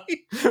heavenly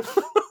body?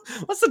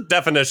 What's the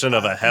definition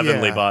of a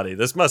heavenly Yeah. body?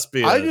 This must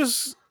be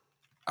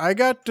I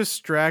got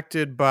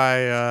distracted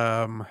by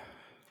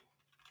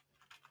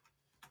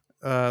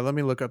let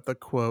me look up the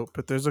quote,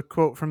 but there's a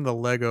quote from the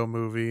Lego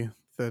movie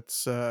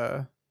that's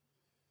that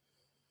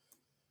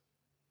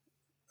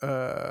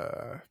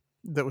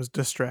was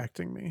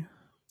distracting me.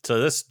 So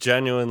this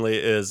genuinely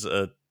is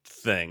a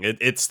thing.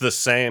 It's the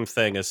same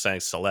thing as saying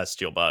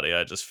celestial body.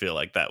 I just feel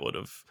like that would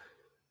have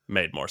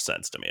made more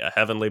sense to me. A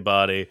heavenly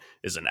body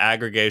is an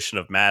aggregation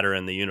of matter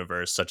in the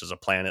universe, such as a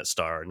planet,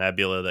 star, or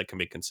nebula that can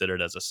be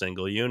considered as a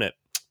single unit.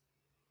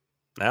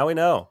 Now we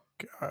know.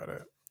 Got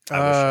it. I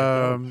wish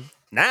I'd known.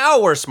 Now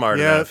we're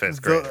smarter than a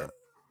 5th grader.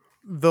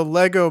 The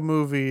Lego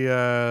movie,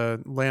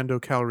 Lando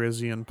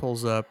Calrissian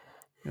pulls up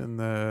in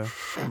the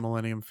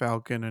Millennium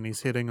Falcon, and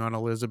he's hitting on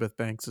Elizabeth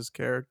Banks's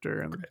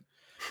character, and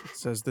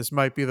says, "This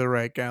might be the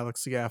right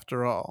galaxy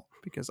after all,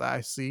 because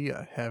I see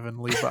a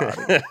heavenly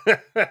body."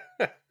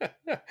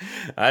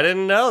 I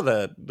didn't know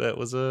that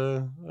was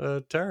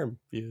a term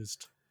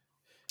used.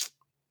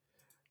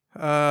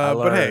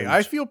 But hey,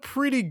 I feel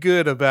pretty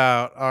good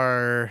about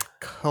our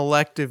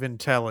collective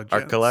intelligence.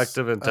 Our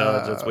collective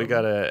intelligence. We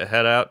gotta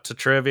head out to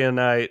trivia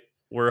night.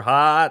 We're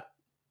hot.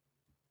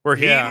 We're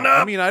heating up.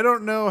 I mean, I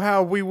don't know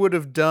how we would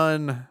have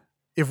done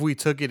if we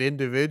took it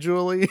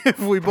individually, if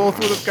we both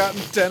would have gotten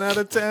 10 out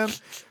of 10.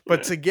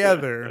 But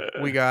together,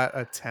 we got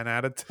a 10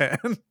 out of 10.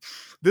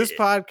 This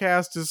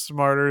podcast is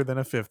smarter than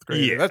a fifth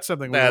grader. Yeah, That's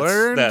something we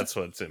learned. That's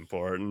what's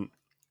important.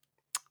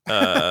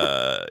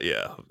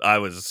 Yeah, I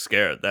was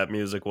scared. That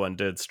music one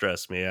did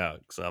stress me out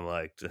because I'm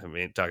like,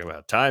 talking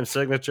about time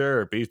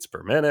signature or beats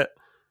per minute.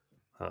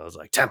 I was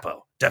like,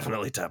 tempo,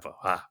 definitely tempo.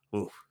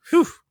 Ooh,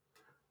 whew.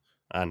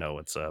 I know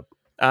what's up.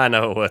 I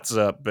know what's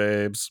up,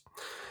 babes.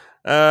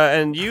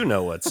 And you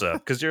know what's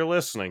up because you're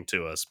listening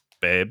to us,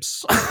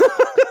 babes.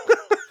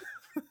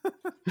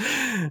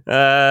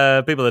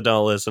 People that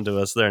don't listen to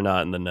us, they're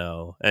not in the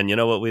know. And you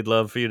know what we'd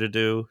love for you to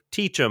do?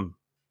 Teach them.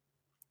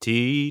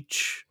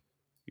 Teach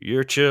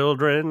your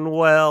children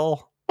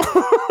well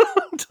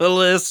to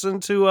listen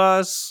to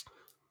us.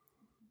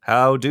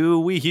 How do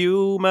we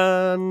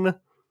human?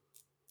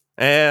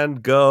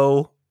 And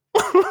go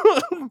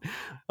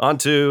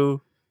onto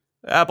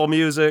Apple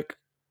Music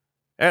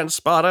and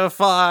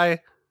Spotify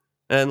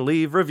and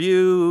leave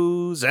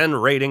reviews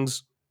and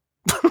ratings.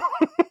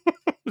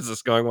 Is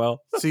this going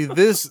well? See,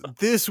 this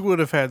would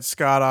have had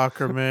Scott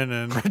Aukerman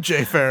and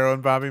Jay Farrow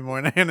and Bobby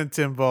Moynihan and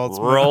Tim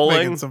Baltzman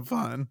making some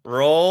fun.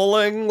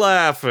 Rolling,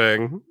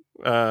 laughing.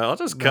 I'll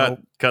just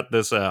cut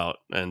this out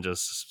and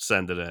just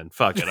send it in.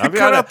 Fuck it. I'm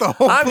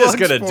just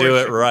gonna do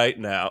it right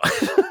now.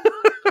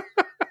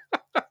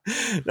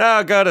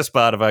 Now go to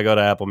Spotify, go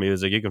to Apple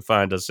Music. You can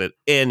find us at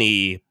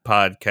any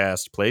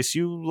podcast place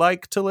you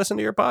like to listen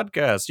to your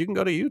podcast. You can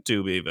go to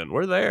YouTube even.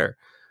 We're there.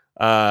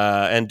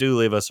 And do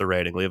leave us a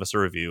rating, leave us a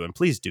review, and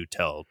please do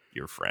tell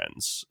your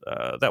friends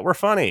that we're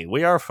funny.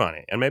 We are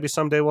funny. And maybe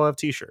someday we'll have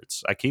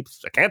t-shirts. I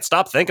can't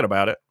stop thinking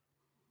about it.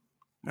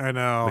 I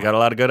know. We got a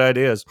lot of good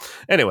ideas.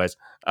 Anyways,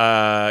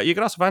 you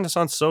can also find us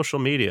on social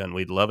media, and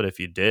we'd love it if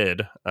you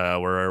did.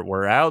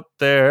 We're out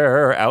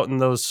there, out in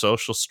those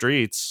social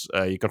streets.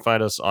 You can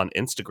find us on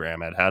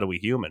Instagram at How Do We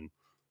Human.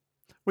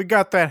 We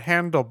got that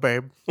handle,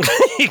 babe.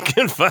 You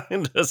can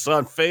find us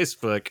on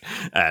Facebook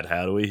at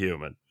How Do We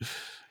Human.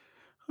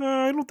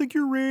 I don't think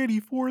you're ready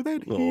for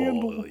that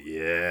handle. Oh,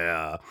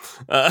 yeah.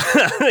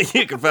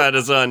 You can find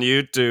us on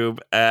YouTube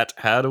at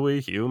How Do We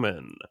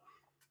Human.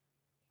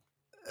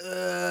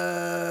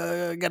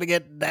 Gotta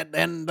get that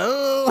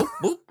handle.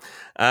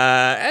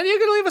 And you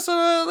can leave us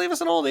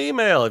an old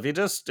email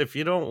if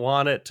you don't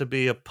want it to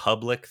be a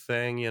public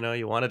thing.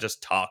 You want to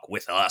just talk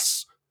with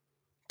us.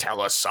 Tell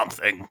us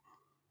something.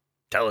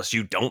 Tell us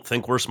you don't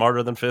think we're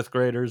smarter than fifth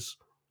graders.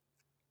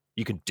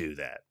 You can do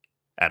that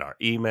at our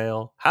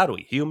email,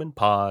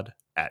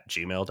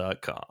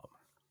 howdowehumanpod@gmail.com.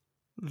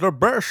 The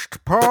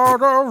best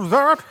part of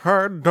that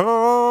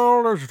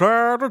handle is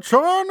that it's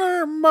an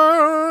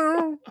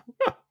email.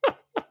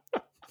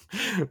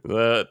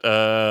 That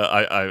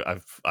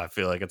I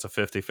feel like it's a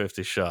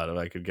 50-50 shot if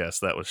I could guess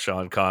that was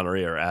Sean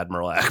Connery or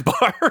Admiral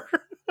Akbar.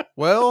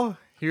 Well,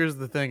 here's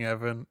the thing,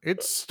 Evan.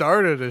 It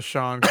started as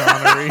Sean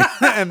Connery,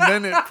 and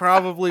then it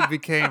probably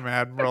became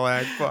Admiral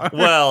Akbar.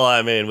 Well,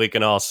 I mean, we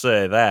can all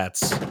say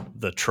that's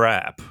The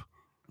Trap.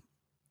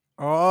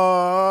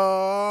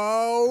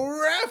 Oh,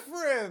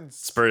 reference!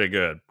 It's pretty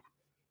good.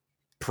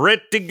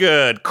 Pretty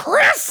good.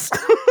 Chris!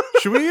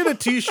 Should we get a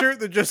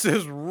t-shirt that just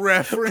says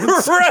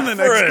reference and an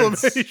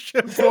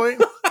exclamation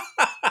point?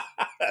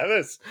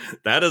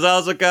 That is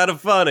also kind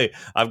of funny.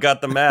 I've got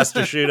the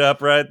master sheet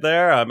up right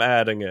there. I'm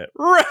adding it.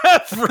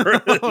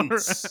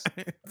 Reference.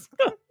 Right.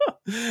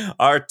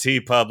 Our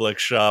TeePublic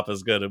shop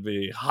is going to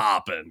be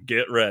hopping.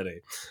 Get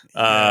ready.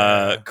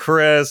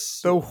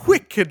 Chris. The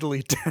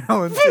wickedly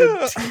talented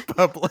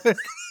TeePublic.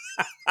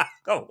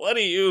 What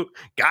do you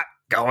got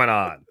going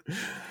on?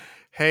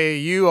 Hey,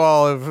 you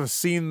all have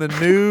seen the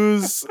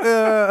news.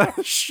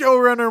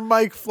 Showrunner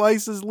Mike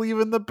Fleiss is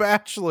leaving The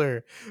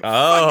Bachelor.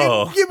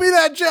 Oh. Fucking give me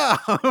that job.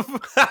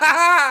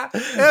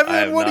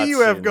 Evan, what do you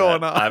have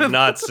going on? I've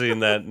not seen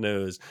that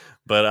news,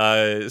 but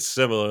I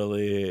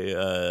similarly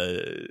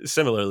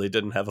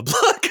didn't have a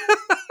plug.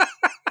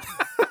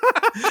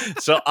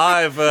 So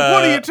I've...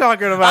 what are you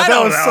talking about?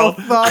 That was so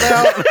thought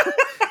out.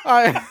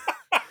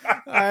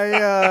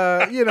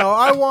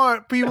 I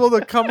want people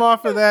to come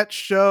off of that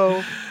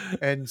show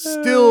and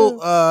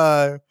still,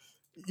 have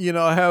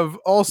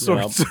all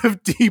sorts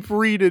of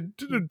deep-rooted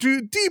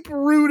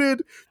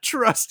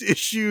trust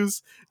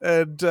issues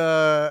and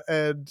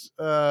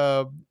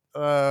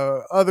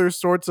other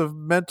sorts of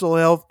mental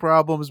health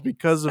problems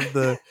because of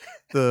the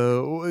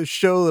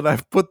show that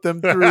I've put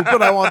them through.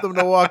 But I want them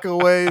to walk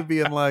away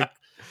being like,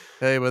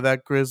 hey, but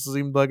that Chris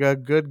seemed like a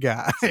good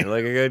guy. Seemed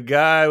like a good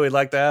guy. We'd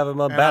like to have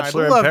him on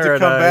Bachelor in Paradise. I'd love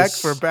to come back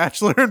for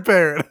Bachelor in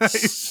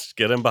Paradise.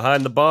 Get him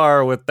behind the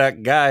bar with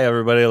that guy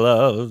everybody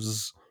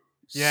loves.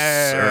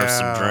 Yeah. Serve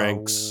some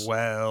drinks.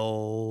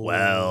 Wells.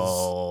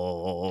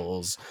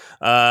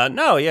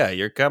 No, yeah,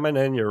 you're coming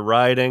in. You're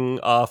riding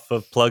off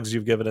of plugs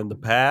you've given in the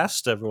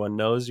past. Everyone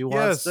knows you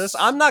want this.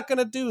 I'm not going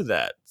to do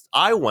that.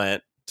 I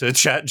went to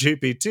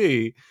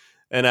ChatGPT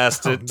and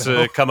asked it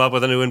to come up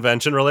with a new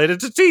invention related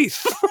to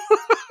teeth.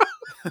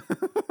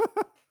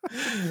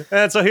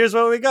 And so here's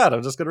what we got.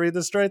 I'm just going to read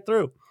this straight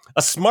through.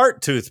 A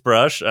smart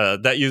toothbrush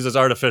that uses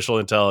artificial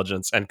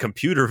intelligence and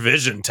computer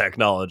vision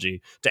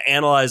technology to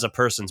analyze a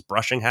person's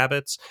brushing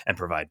habits and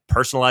provide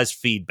personalized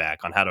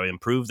feedback on how to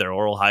improve their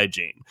oral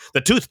hygiene.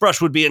 The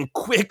toothbrush would be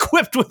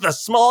equipped with a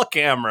small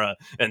camera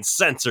and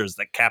sensors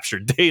that capture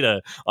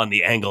data on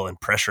the angle and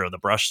pressure of the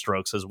brush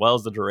strokes, as well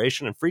as the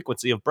duration and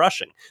frequency of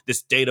brushing.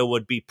 This data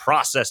would be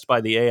processed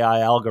by the AI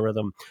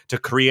algorithm to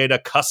create a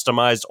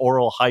customized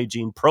oral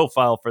hygiene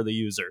profile for the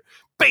user.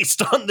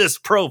 Based on this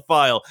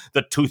profile,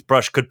 the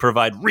toothbrush could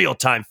provide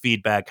real-time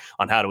feedback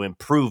on how to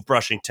improve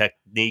brushing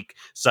technique,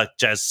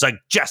 such as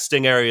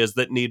suggesting areas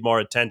that need more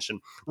attention,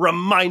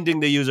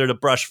 reminding the user to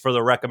brush for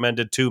the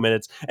recommended 2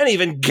 minutes, and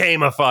even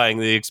gamifying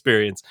the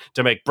experience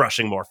to make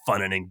brushing more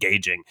fun and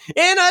engaging.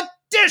 In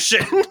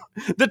addition,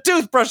 the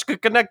toothbrush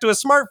could connect to a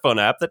smartphone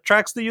app that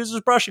tracks the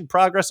user's brushing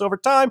progress over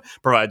time,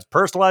 provides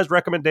personalized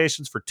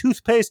recommendations for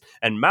toothpaste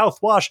and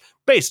mouthwash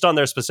based on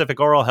their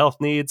specific oral health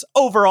needs.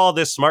 Overall,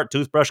 this smart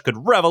toothbrush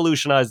could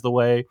revolutionize the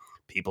way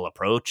people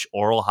approach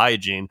oral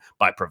hygiene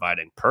by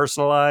providing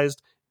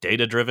personalized,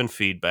 data-driven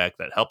feedback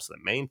that helps them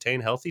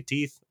maintain healthy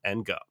teeth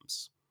and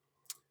gums.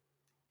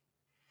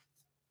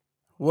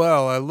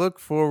 Well, I look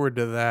forward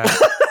to that.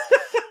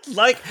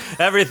 Like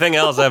everything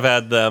else I've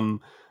had them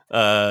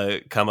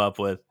come up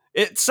with,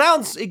 it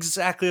sounds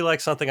exactly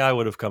like something I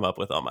would have come up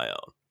with on my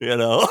own. You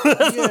know,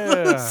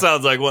 Yeah.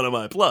 Sounds like one of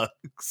my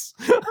plugs.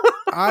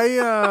 I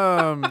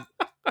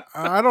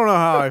don't know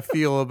how I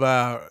feel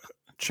about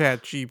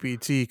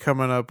ChatGPT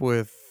coming up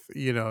with,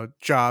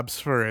 jobs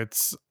for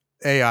its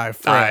AI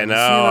friends. I know.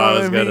 I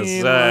was gonna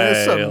say,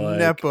 This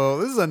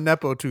is a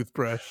nepo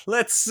toothbrush.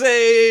 Let's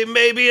say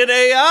maybe an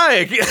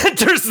AI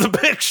enters the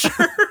picture.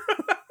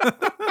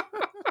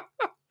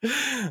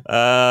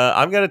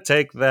 I'm gonna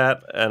take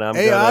that, and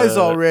AI's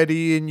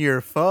already in your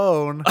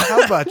phone.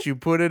 How about you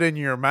put it in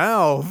your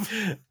mouth?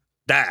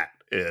 That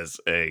is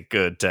a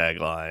good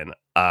tagline.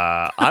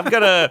 I'm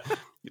gonna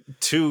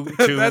to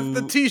that's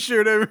the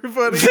T-shirt,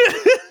 everybody.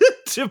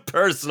 To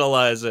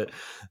personalize it.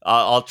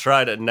 I'll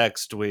try it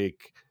next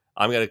week.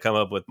 I'm gonna come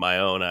up with my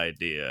own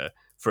idea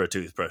for a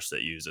toothbrush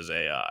that uses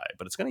AI,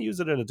 but it's gonna use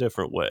it in a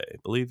different way.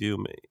 Believe you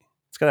me,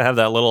 it's gonna have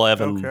that little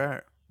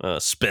Evan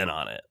spin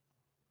on it.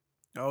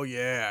 Oh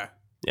yeah.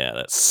 Yeah,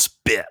 that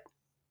spit.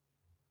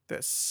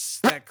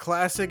 That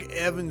classic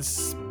Evan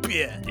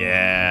spit.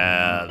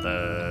 Yeah,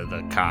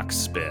 the cock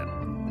spit.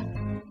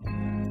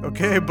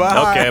 Okay,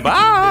 bye. Okay,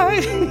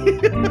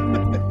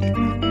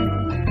 bye.